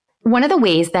one of the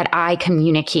ways that I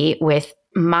communicate with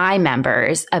my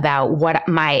members about what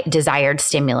my desired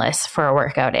stimulus for a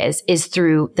workout is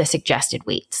through the suggested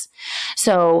weights.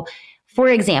 So, for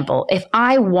example, if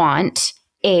I want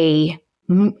a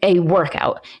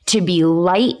workout to be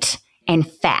light and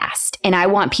fast, and I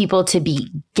want people to be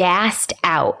gassed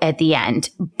out at the end,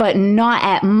 but not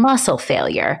at muscle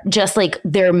failure, just like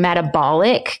their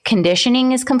metabolic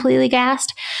conditioning is completely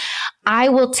gassed, I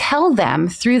will tell them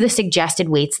through the suggested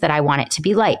weights that I want it to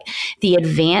be light. The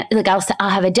advanced, like I'll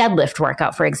have a deadlift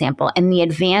workout, for example, and the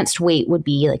advanced weight would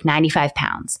be like 95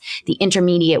 pounds. The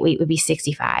intermediate weight would be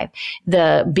 65.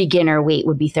 The beginner weight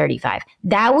would be 35.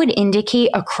 That would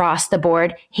indicate across the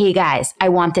board, hey guys, I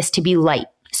want this to be light.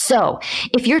 So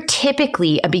if you're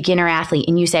typically a beginner athlete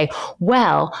and you say,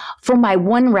 well, for my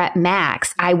 1 rep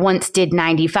max, I once did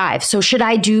 95. So should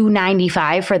I do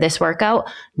 95 for this workout?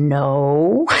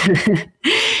 No,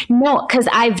 no, because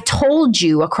I've told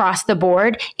you across the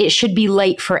board, it should be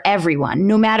light for everyone.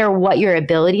 No matter what your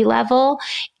ability level,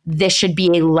 this should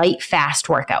be a light, fast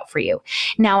workout for you.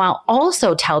 Now, I'll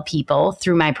also tell people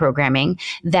through my programming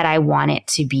that I want it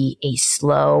to be a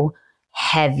slow,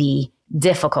 heavy,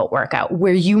 difficult workout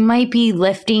where you might be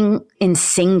lifting in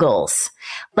singles,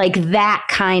 like that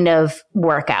kind of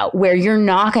workout where you're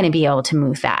not going to be able to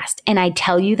move fast. And I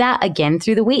tell you that again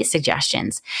through the weight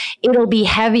suggestions. It'll be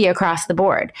heavy across the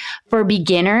board. For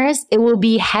beginners, it will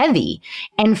be heavy.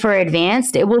 And for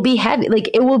advanced, it will be heavy. Like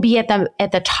it will be at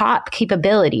the top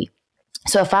capability.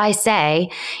 So if I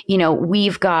say,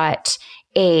 we've got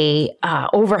a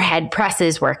overhead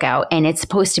presses workout and it's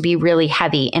supposed to be really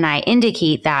heavy, and I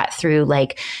indicate that through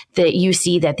you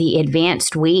see that the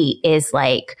advanced weight is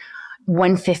like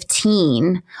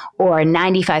 115 or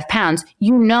 95 pounds,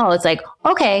 it's like,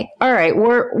 okay, all right,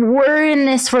 we're in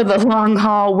this for the long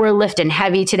haul. We're lifting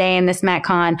heavy today in this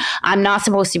Metcon. I'm not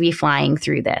supposed to be flying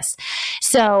through this.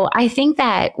 So I think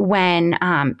that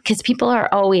because people are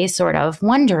always sort of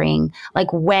wondering,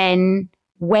 like, when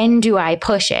do I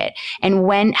push it?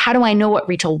 And how do I know what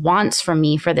Rachel wants from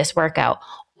me for this workout?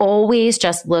 Always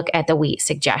just look at the weight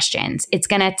suggestions. It's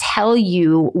going to tell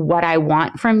you what I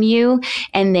want from you.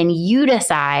 And then you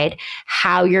decide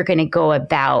how you're going to go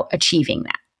about achieving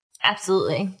that.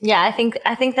 Absolutely. Yeah. I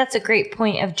think that's a great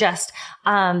point of just,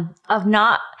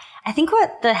 I think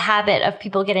what the habit of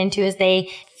people get into is they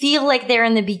feel like they're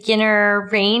in the beginner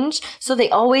range. So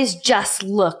they always just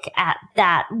look at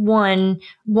that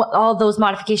all those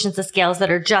modifications of scales that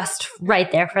are just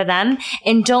right there for them,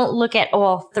 and don't look at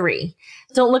all three.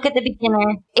 Don't look at the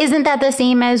beginner. Isn't that the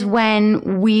same as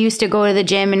when we used to go to the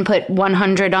gym and put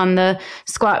 100 on the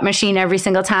squat machine every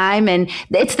single time? And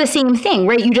it's the same thing,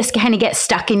 right? You just kind of get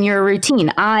stuck in your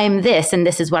routine. I'm this, and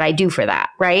this is what I do for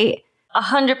that, right?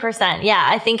 100%. Yeah.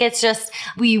 I think it's just,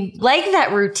 we like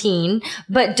that routine,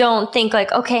 but don't think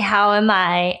like, okay, how am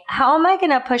I going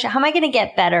to push it? How am I going to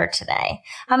get better today?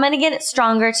 How am I going to get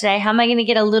stronger today? How am I going to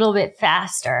get a little bit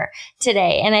faster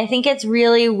today? And I think it's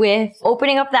really with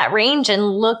opening up that range and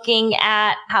looking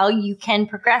at how you can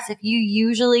progress. If you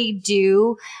usually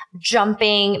do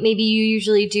jumping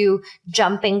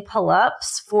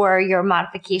pull-ups for your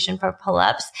modification for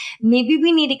pull-ups, maybe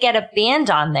we need to get a band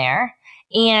on there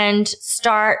and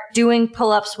start doing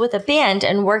pull-ups with a band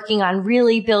and working on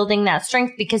really building that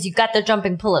strength, because you got the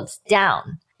jumping pull-ups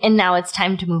down and now it's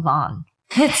time to move on.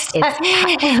 So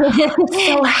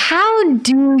how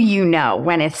do you know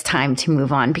when it's time to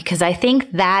move on? Because I think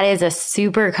that is a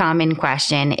super common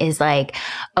question, is like,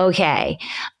 okay,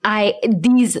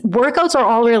 these workouts are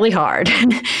all really hard.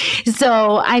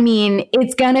 So, I mean,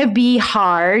 it's going to be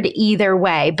hard either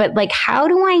way, but like, how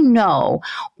do I know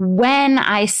when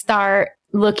I start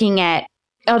looking at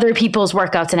other people's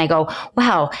workouts and I go,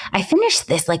 wow, I finished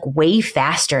this like way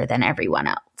faster than everyone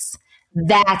else?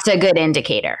 That's a good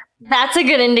indicator. That's a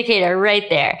good indicator right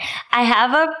there. I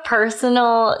have a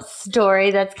personal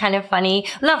story that's kind of funny.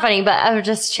 Not funny, but I'll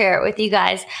just share it with you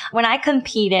guys. When I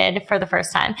competed for the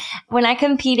first time, when I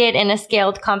competed in a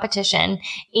scaled competition,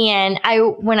 and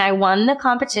when I won the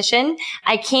competition,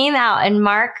 I came out and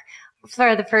Mark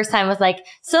for the first time was like,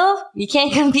 so you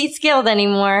can't compete scaled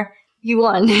anymore. You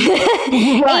won.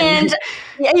 And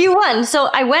yeah, you won. So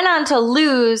I went on to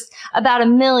lose about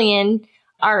 1 million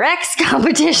RX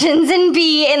competitions and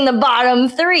be in the bottom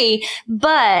 3.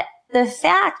 But the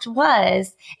fact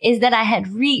is that I had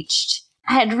reached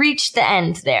the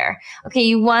end there. Okay,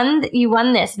 you won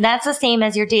this. That's the same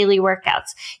as your daily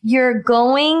workouts. You're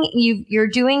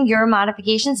doing your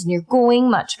modifications and you're going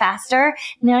much faster.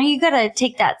 Now you got to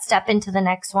take that step into the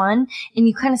next one, and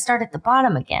you kind of start at the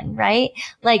bottom again, right?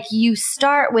 Like you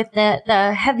start with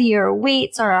the heavier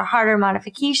weights or a harder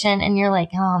modification, and you're like,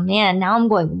 oh man, now I'm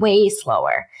going way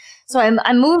slower. So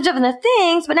I moved up in the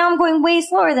things, but now I'm going way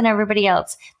slower than everybody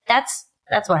else. That's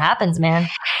what happens, man.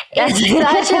 It's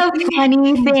such a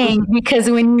funny thing, because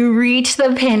when you reach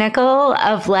the pinnacle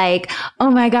of like, oh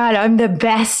my God, I'm the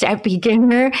best at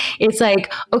beginner, it's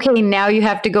like, okay, now you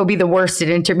have to go be the worst at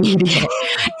intermediate.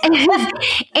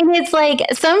 and it's like,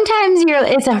 sometimes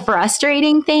it's a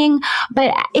frustrating thing,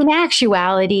 but in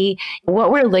actuality,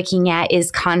 what we're looking at is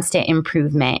constant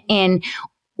improvement. And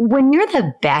when you're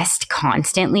the best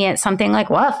constantly at something,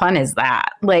 like, what fun is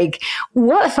that? Like,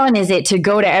 what fun is it to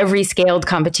go to every scaled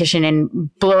competition and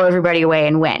blow everybody away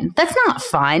and win? That's not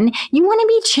fun. You want to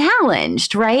be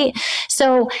challenged, right?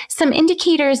 So some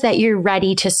indicators that you're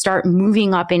ready to start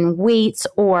moving up in weights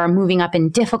or moving up in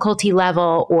difficulty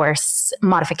level or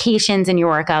modifications in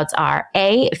your workouts are,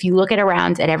 A, if you look at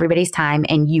everybody's time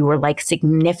and you are like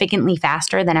significantly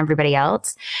faster than everybody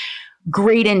else,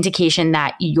 great indication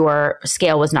that your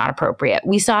scale was not appropriate.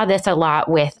 We saw this a lot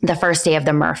with the first day of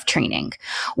the Murph training.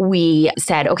 We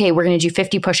said, okay, we're going to do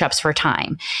 50 push-ups for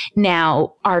time.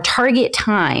 Now, our target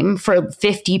time for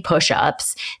 50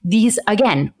 push-ups, these,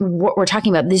 again, what we're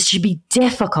talking about, this should be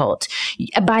difficult.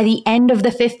 By the end of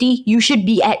the 50, you should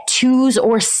be at twos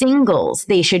or singles.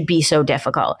 They should be so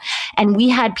difficult. And we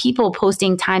had people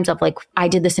posting times of like, I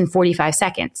did this in 45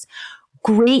 seconds.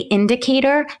 Great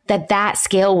indicator that that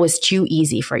scale was too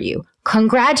easy for you.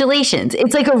 Congratulations.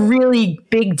 It's like a really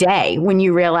big day when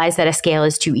you realize that a scale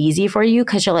is too easy for you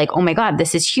because you're like, oh my God,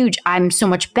 this is huge. I'm so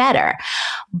much better.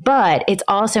 But it's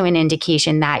also an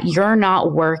indication that you're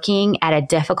not working at a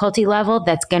difficulty level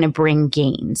that's going to bring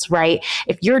gains, right?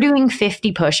 If you're doing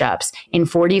 50 push-ups in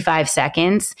 45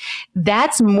 seconds,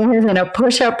 that's more than a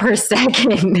push-up per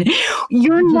second.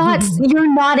 You're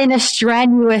not in a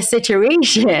strenuous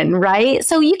situation, right?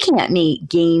 So you can't make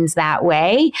gains that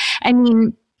way. I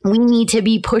mean, we need to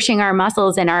be pushing our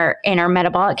muscles and our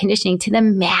metabolic conditioning to the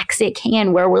max it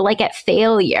can, where we're like at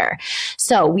failure.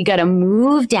 So we got to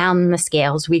move down the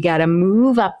scales. We got to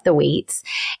move up the weights.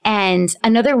 And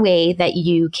another way that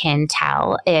you can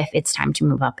tell if it's time to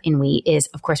move up in weight is,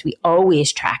 of course, we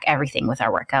always track everything with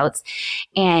our workouts.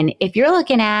 And if you're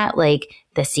looking at like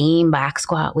the same back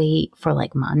squat weight for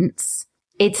like months,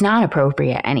 it's not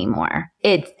appropriate anymore.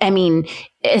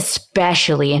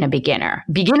 Especially in a beginner.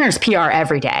 Beginners PR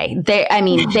every day.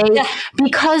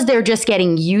 Because they're just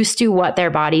getting used to what their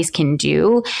bodies can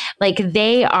do. Like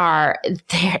they're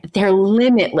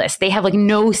limitless. They have like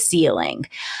no ceiling.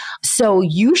 So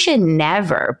you should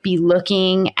never be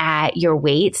looking at your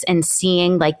weights and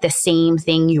seeing like the same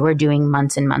thing you were doing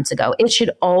months and months ago. It should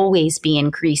always be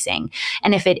increasing.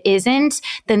 And if it isn't,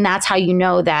 then that's how you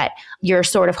know that you're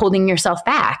sort of holding yourself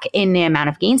back in the amount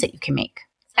of gains that you can make.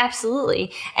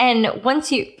 Absolutely. And once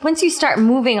you start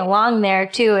moving along there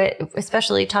too,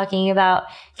 especially talking about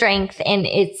strength and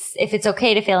if it's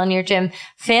okay to fail in your gym,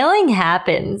 failing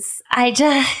happens. I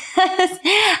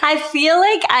feel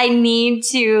like I need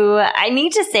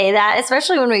to say that,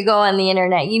 especially when we go on the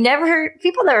internet.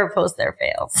 People never post their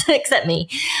fails, except me.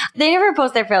 They never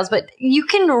post their fails, but you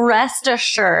can rest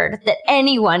assured that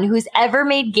anyone who's ever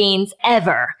made gains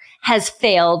ever has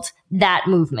failed that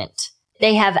movement.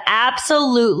 They have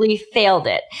absolutely failed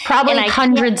it. Probably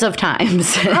hundreds of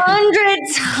times.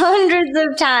 Hundreds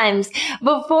of times.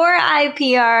 Before I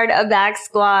PR'd a back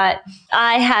squat,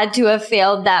 I had to have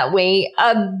failed that weight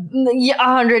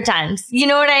 100 times. You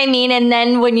know what I mean? And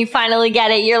then when you finally get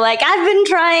it, you're like, I've been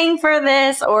trying for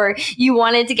this. Or you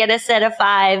wanted to get a set of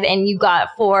 5 and you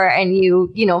got 4 and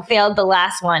you failed the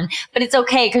last one. But it's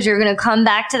okay because you're going to come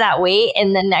back to that weight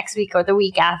in the next week or the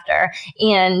week after.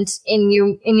 And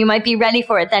you might be ready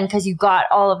for it then because you got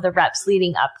all of the reps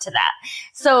leading up to that.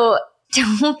 So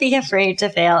don't be afraid to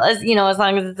fail, as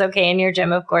long as it's okay in your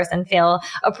gym, of course, and fail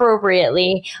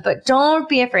appropriately. But don't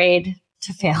be afraid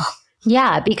to fail.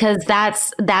 Yeah, because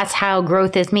that's how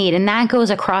growth is made. And that goes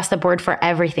across the board for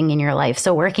everything in your life.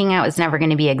 So working out is never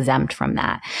going to be exempt from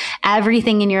that.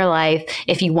 Everything in your life,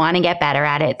 if you want to get better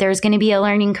at it, there's going to be a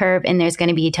learning curve and there's going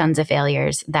to be tons of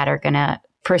failures that are going to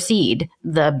precede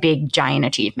the big giant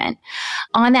achievement.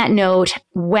 On that note,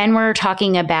 when we're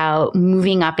talking about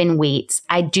moving up in weights,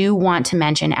 I do want to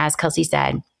mention, as Kelsey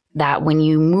said, that when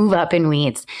you move up in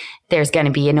weights, there's going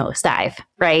to be a nosedive,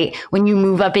 right? When you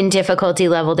move up in difficulty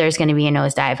level, there's going to be a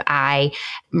nosedive. I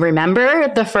remember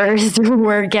the first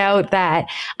workout that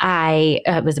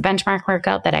it was a benchmark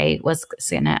workout that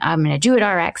I'm going to do at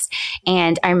RX.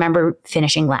 And I remember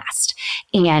finishing last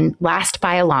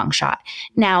by a long shot.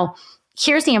 Now,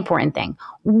 here's the important thing.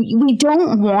 We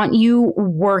don't want you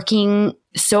working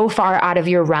so far out of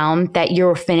your realm that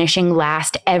you're finishing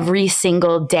last every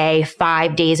single day,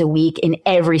 5 days a week in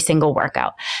every single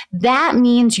workout. That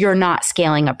means you're not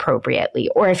scaling appropriately,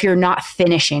 or if you're not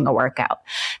finishing a workout,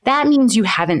 that means you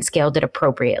haven't scaled it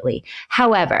appropriately.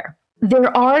 However,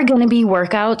 there are going to be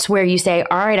workouts where you say,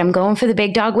 all right, I'm going for the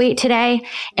big dog weight today,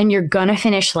 and you're going to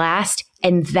finish last,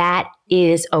 and that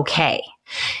is okay.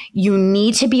 You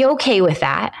need to be okay with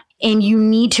that. And you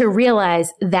need to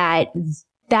realize that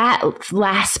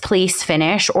last place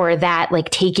finish, or that like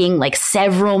taking like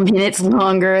several minutes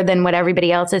longer than what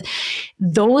everybody else is,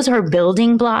 those are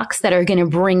building blocks that are going to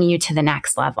bring you to the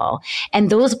next level. And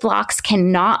those blocks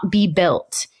cannot be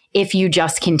built if you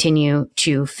just continue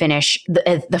to finish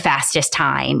the fastest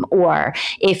time, or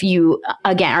if you,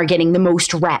 again, are getting the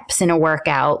most reps in a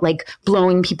workout, like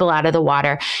blowing people out of the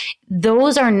water.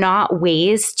 Those are not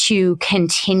ways to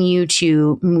continue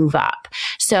to move up.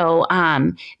 So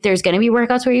there's going to be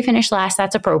workouts where you finish last.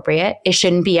 That's appropriate. It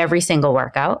shouldn't be every single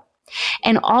workout.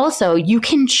 And also you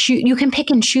can pick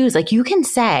and choose. Like you can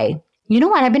say, you know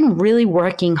what? I've been really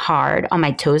working hard on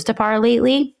my toes to bar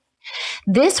lately.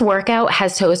 This workout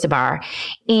has toes to bar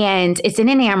and it's in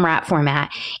an AMRAP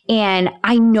format. And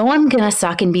I know I'm going to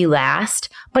suck and be last,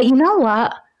 but you know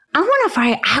what? I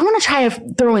want to try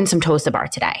to throw in some toes to bar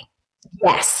today.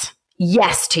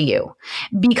 Yes to you,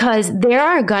 because there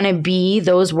are going to be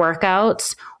those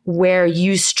workouts where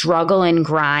you struggle and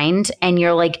grind and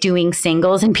you're like doing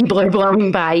singles and people are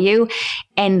blowing by you.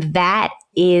 And that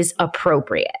is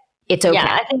appropriate. It's okay.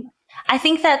 Yeah, I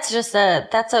think that's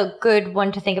a good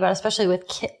one to think about, especially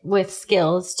with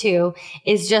skills too,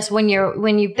 is just when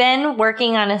you've been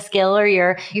working on a skill or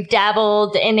you've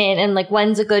dabbled in it and like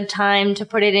when's a good time to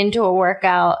put it into a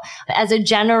workout. As a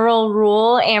general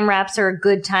rule, AMRAPs are a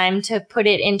good time to put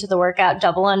it into the workout.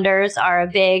 Double unders are a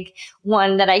big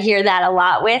one that I hear that a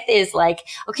lot with, is like,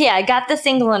 okay, I got the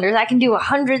single unders. I can do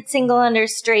 100 single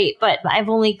unders straight, but I've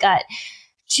only got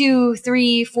 2,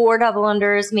 3, 4 double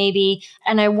unders maybe,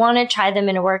 and I want to try them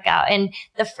in a workout. And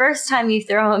the first time you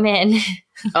throw them in,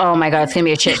 oh my God, it's going to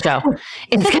be a shit show.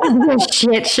 It's going to be a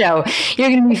shit show. You're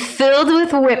going to be filled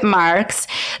with whip marks.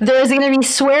 There's going to be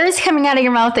swears coming out of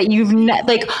your mouth that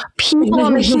people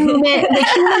on the humans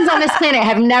on this planet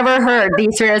have never heard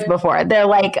these swears before. They're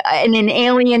like in an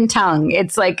alien tongue.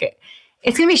 It's like,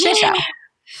 it's going to be a shit show.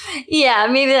 Yeah,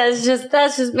 maybe that's just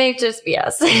be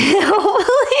us.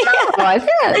 I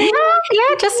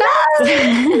feel just us.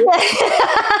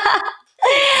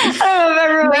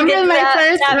 I remember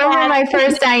my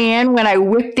first Diane when I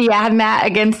whipped the ab mat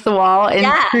against the wall and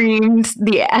screamed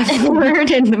the F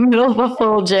word in the middle of a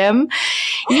full gym.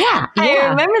 Yeah. I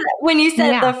remember that when you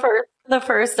said the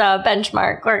first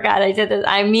benchmark workout I did this,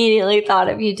 I immediately thought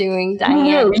of you doing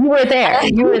Diane. You were there.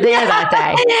 You were there that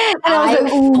day. And I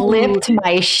flipped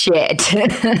my shit.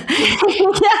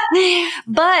 Yeah.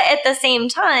 But at the same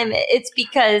time, it's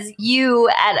because you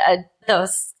at the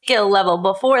skill level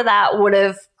before that would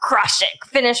have crushed it,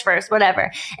 finish first,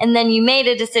 whatever. And then you made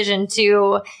a decision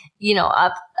to,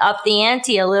 up the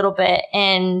ante a little bit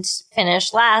and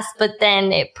finish last, but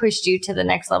then it pushed you to the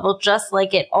next level, just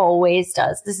like it always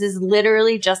does. This is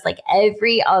literally just like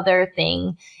every other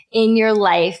thing in your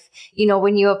life.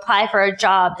 When you apply for a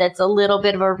job that's a little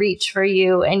bit of a reach for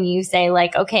you and you say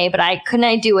like, okay, but couldn't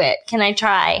I do it? Can I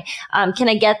try? Can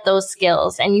I get those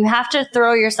skills? And you have to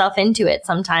throw yourself into it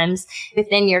sometimes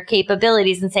within your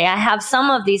capabilities and say, I have some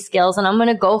of these skills and I'm going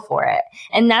to go for it.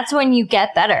 And that's when you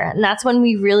get better. And that's when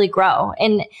we really grow.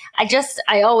 And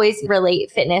I always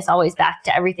relate fitness always back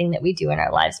to everything that we do in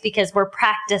our lives, because we're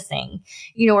practicing,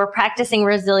 we're practicing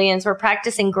resilience, we're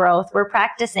practicing growth, we're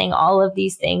practicing all of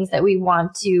these things that we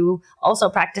want to also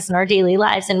practice in our daily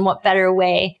lives. And what better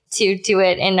way to do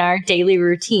it in our daily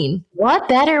routine? What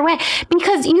better way?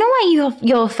 Because you know what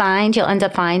you'll end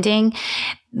up finding?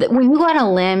 When you go on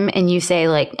a limb and you say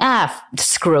like,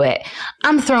 screw it,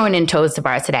 I'm throwing in toes to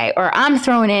bar today, or I'm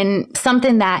throwing in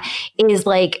something that is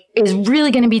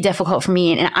really going to be difficult for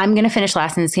me and I'm going to finish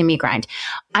last and it's going to be a grind.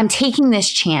 I'm taking this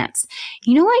chance.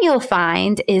 You know what you'll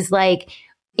find is like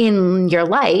in your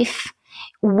life,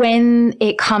 when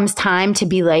it comes time to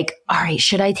be like, all right,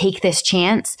 should I take this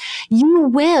chance? You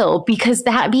will, because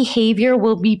that behavior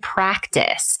will be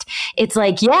practiced. It's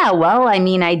like, yeah, well, I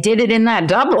mean, I did it in that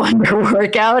double under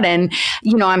workout and,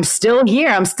 I'm still here.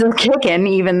 I'm still kicking,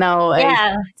 even though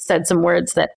I said some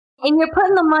words that. And you're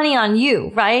putting the money on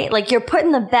you, right? Like you're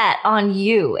putting the bet on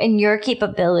you and your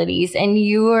capabilities. And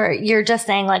you're just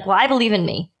saying like, well, I believe in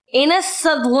me. In a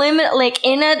subliminal, like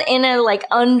in a like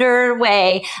under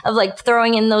way of like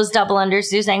throwing in those double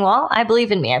unders, you're saying, well, I believe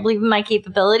in me. I believe in my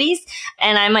capabilities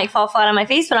and I might fall flat on my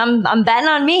face, but I'm betting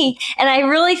on me. And I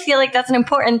really feel like that's an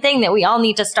important thing that we all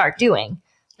need to start doing.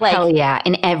 Like, hell yeah.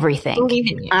 In everything. Believe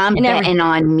in you. I'm betting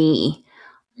on me.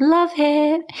 Love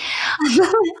it.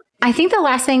 I think the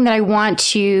last thing that I want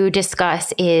to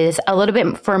discuss is a little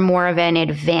bit for more of an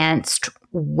advanced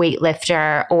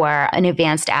weightlifter or an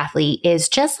advanced athlete is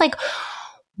just like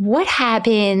what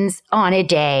happens on a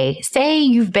day. Say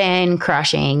you've been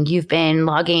crushing, you've been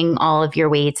logging all of your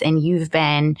weights and you've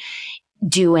been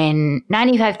doing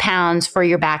 95 pounds for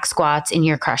your back squats and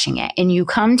you're crushing it. And you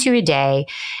come to a day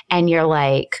and you're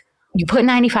like, you put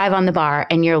 95 on the bar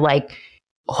and you're like,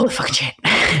 holy fucking shit.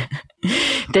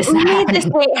 This made this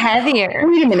weight heavier.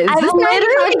 Wait a minute. I've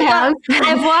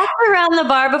walked around the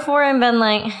bar before and been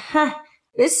like,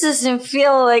 this doesn't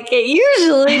feel like it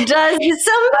usually does.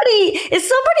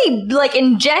 Is somebody like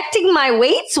injecting my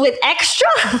weights with extra?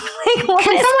 Like, can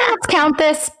someone else count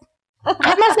this?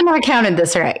 I must have not counted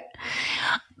this right.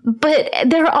 But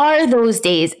there are those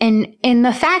days. And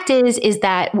the fact is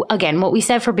that, again, what we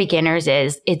said for beginners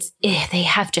is they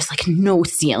have just like no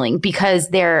ceiling because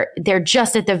they're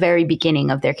just at the very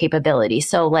beginning of their capability.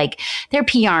 So like they're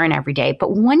PRing every day.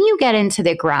 But when you get into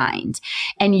the grind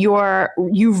and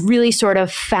you've really sort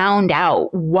of found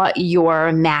out what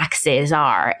your maxes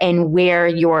are and where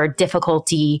your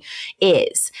difficulty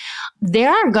is,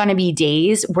 there are going to be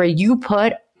days where you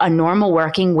put a normal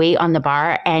working weight on the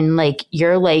bar and like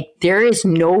you're like, there is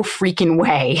no freaking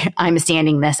way I'm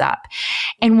standing this up.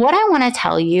 And what I want to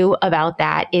tell you about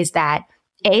that is that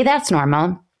A, that's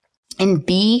normal, and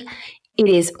B, it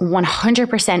is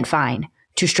 100% fine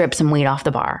to strip some weight off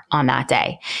the bar on that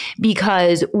day,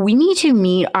 because we need to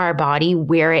meet our body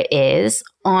where it is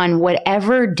on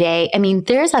whatever day. I mean,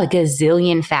 there's a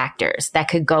gazillion factors that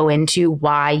could go into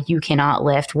why you cannot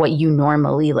lift what you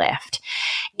normally lift.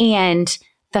 And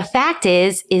the fact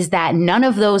is that none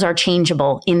of those are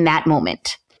changeable in that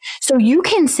moment. So you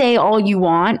can say all you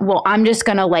want, well, I'm just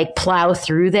going to like plow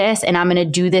through this and I'm going to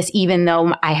do this even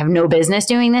though I have no business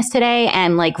doing this today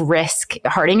and like risk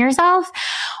hurting yourself.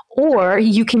 Or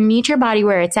you can meet your body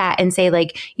where it's at and say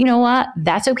like, you know what,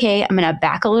 that's okay. I'm going to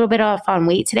back a little bit off on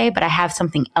weight today, but I have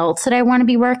something else that I want to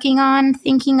be working on,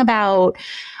 thinking about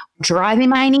driving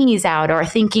my knees out or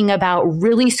thinking about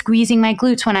really squeezing my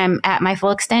glutes when I'm at my full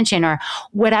extension or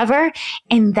whatever.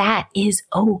 And that is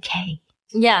okay.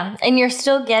 Yeah. And you're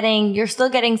still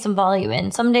getting some volume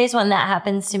in. Some days when that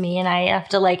happens to me and I have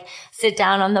to like sit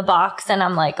down on the box and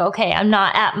I'm like, okay, I'm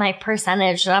not at my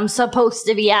percentage that I'm supposed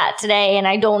to be at today. And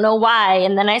I don't know why.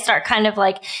 And then I start kind of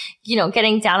like,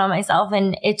 getting down on myself.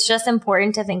 And it's just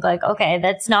important to think like, okay,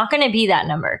 that's not going to be that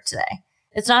number today.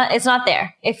 It's not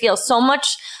there. It feels so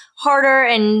much harder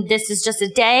and this is just a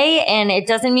day and it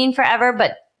doesn't mean forever,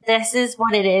 but this is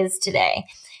what it is today.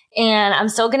 And I'm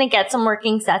still going to get some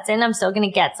working sets in. I'm still going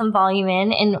to get some volume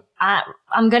in and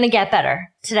I'm going to get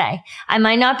better today. I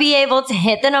might not be able to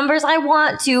hit the numbers I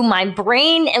want to. My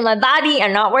brain and my body are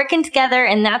not working together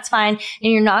and that's fine.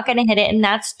 And you're not going to hit it. And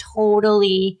that's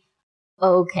totally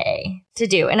okay to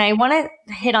do. And I want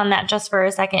to hit on that just for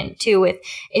a second too, with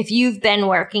if you've been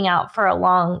working out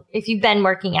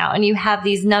and you have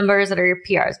these numbers that are your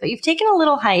PRs, but you've taken a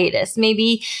little hiatus.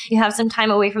 Maybe you have some time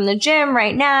away from the gym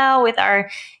right now with our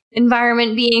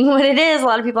environment being what it is. A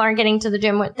lot of people aren't getting to the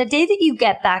gym. The day that you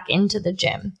get back into the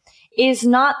gym is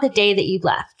not the day that you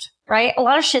left, right? A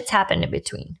lot of shit's happened in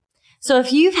between. So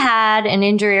if you've had an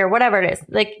injury or whatever it is,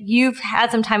 like you've had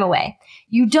some time away,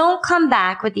 you don't come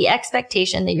back with the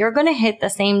expectation that you're going to hit the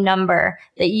same number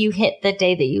that you hit the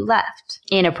day that you left.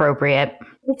 Inappropriate.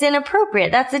 It's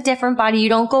inappropriate. That's a different body. You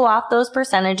don't go off those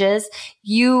percentages.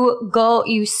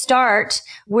 You start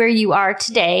where you are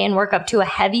today and work up to a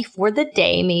heavy for the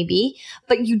day maybe,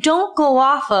 but you don't go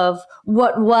off of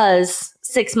what was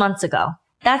 6 months ago.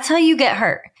 That's how you get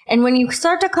hurt. And when you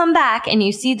start to come back and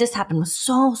you see this happen with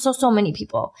so many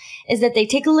people, is that they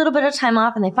take a little bit of time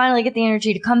off and they finally get the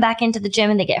energy to come back into the gym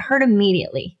and they get hurt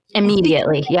immediately.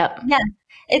 Yep. Yeah.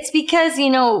 It's because,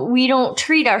 we don't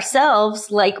treat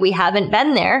ourselves like we haven't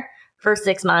been there for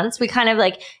 6 months. We kind of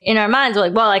like in our minds, we're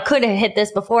like, well, I could have hit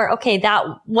this before. Okay, that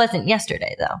wasn't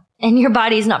yesterday though. And your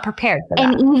body's not prepared for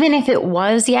that. And even if it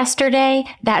was yesterday,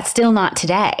 that's still not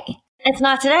today. It's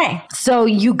not today. So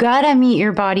you got to meet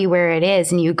your body where it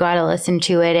is and you got to listen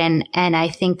to it. And I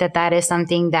think that is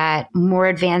something that more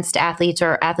advanced athletes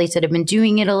or athletes that have been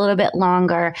doing it a little bit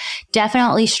longer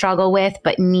definitely struggle with,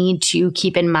 but need to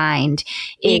keep in mind.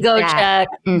 Ego check.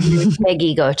 Big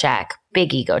ego check.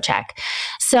 Big ego check.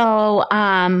 So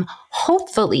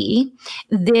hopefully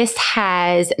this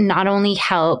has not only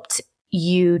helped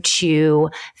you to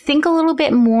think a little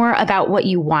bit more about what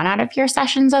you want out of your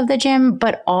sessions of the gym,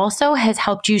 but also has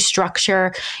helped you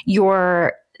structure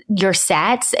your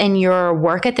sets and your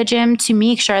work at the gym to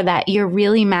make sure that you're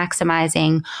really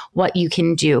maximizing what you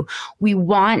can do. We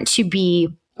want to be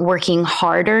working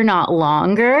harder, not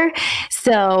longer.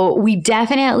 So we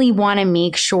definitely want to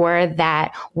make sure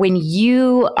that when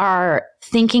you are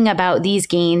thinking about these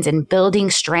gains and building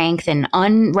strength and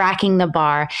unracking the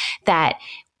bar, that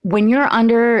when you're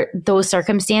under those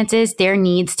circumstances, there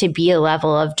needs to be a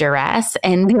level of duress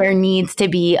and there needs to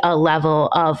be a level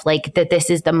of like that this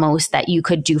is the most that you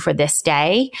could do for this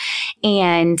day.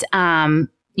 And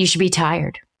you should be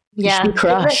tired. You should be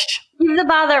crushed. Give the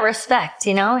bar that respect,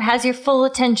 it has your full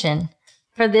attention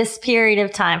for this period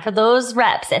of time. For those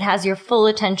reps, it has your full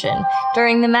attention.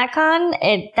 During the Metcon,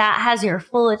 that has your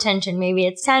full attention. Maybe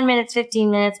it's 10 minutes, 15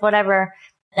 minutes, whatever.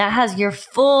 that has your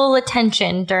full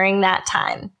attention during that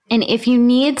time. And if you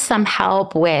need some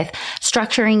help with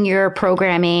structuring your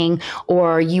programming,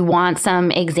 or you want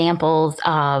some examples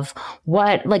of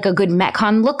what like a good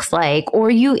Metcon looks like,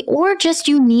 or just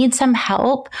you need some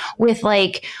help with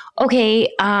like, okay,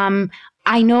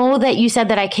 I know that you said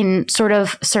that I can sort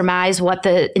of surmise what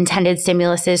the intended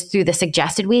stimulus is through the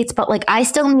suggested weights, but like I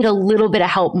still need a little bit of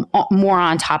help more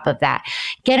on top of that.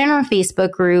 Get in our Facebook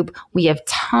group. We have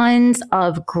tons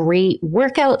of great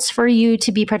workouts for you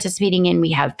to be participating in.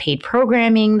 We have paid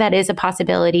programming that is a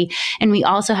possibility. And we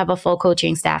also have a full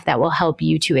coaching staff that will help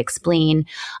you to explain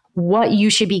what you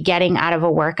should be getting out of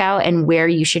a workout and where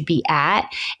you should be at,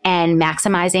 and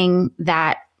maximizing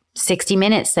that 60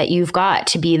 minutes that you've got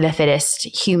to be the fittest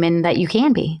human that you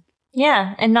can be.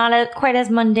 Yeah, and not quite as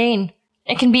mundane.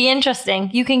 It can be interesting.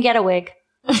 You can get a wig.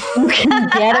 You can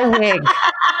get a wig.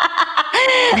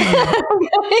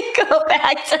 Go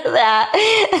back to that.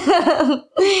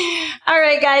 All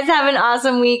right, guys, have an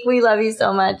awesome week. We love you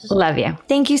so much. Love you.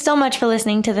 Thank you so much for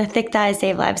listening to the Thick Thighs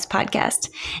Save Lives podcast.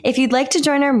 If you'd like to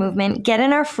join our movement, get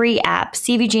in our free app,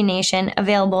 CVG Nation,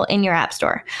 available in your app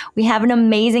store. We have an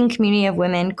amazing community of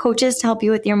women, coaches to help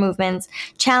you with your movements,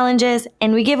 challenges,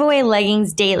 and we give away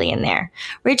leggings daily in there.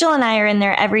 Rachel and I are in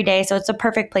there every day, so it's a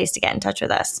perfect place to get in touch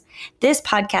with us. This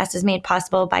podcast is made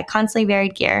possible by Constantly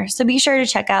Varied Gear, so be sure to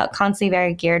check out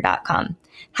constantlyvariedgear.com.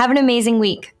 Have an amazing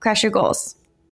week. Crush your goals.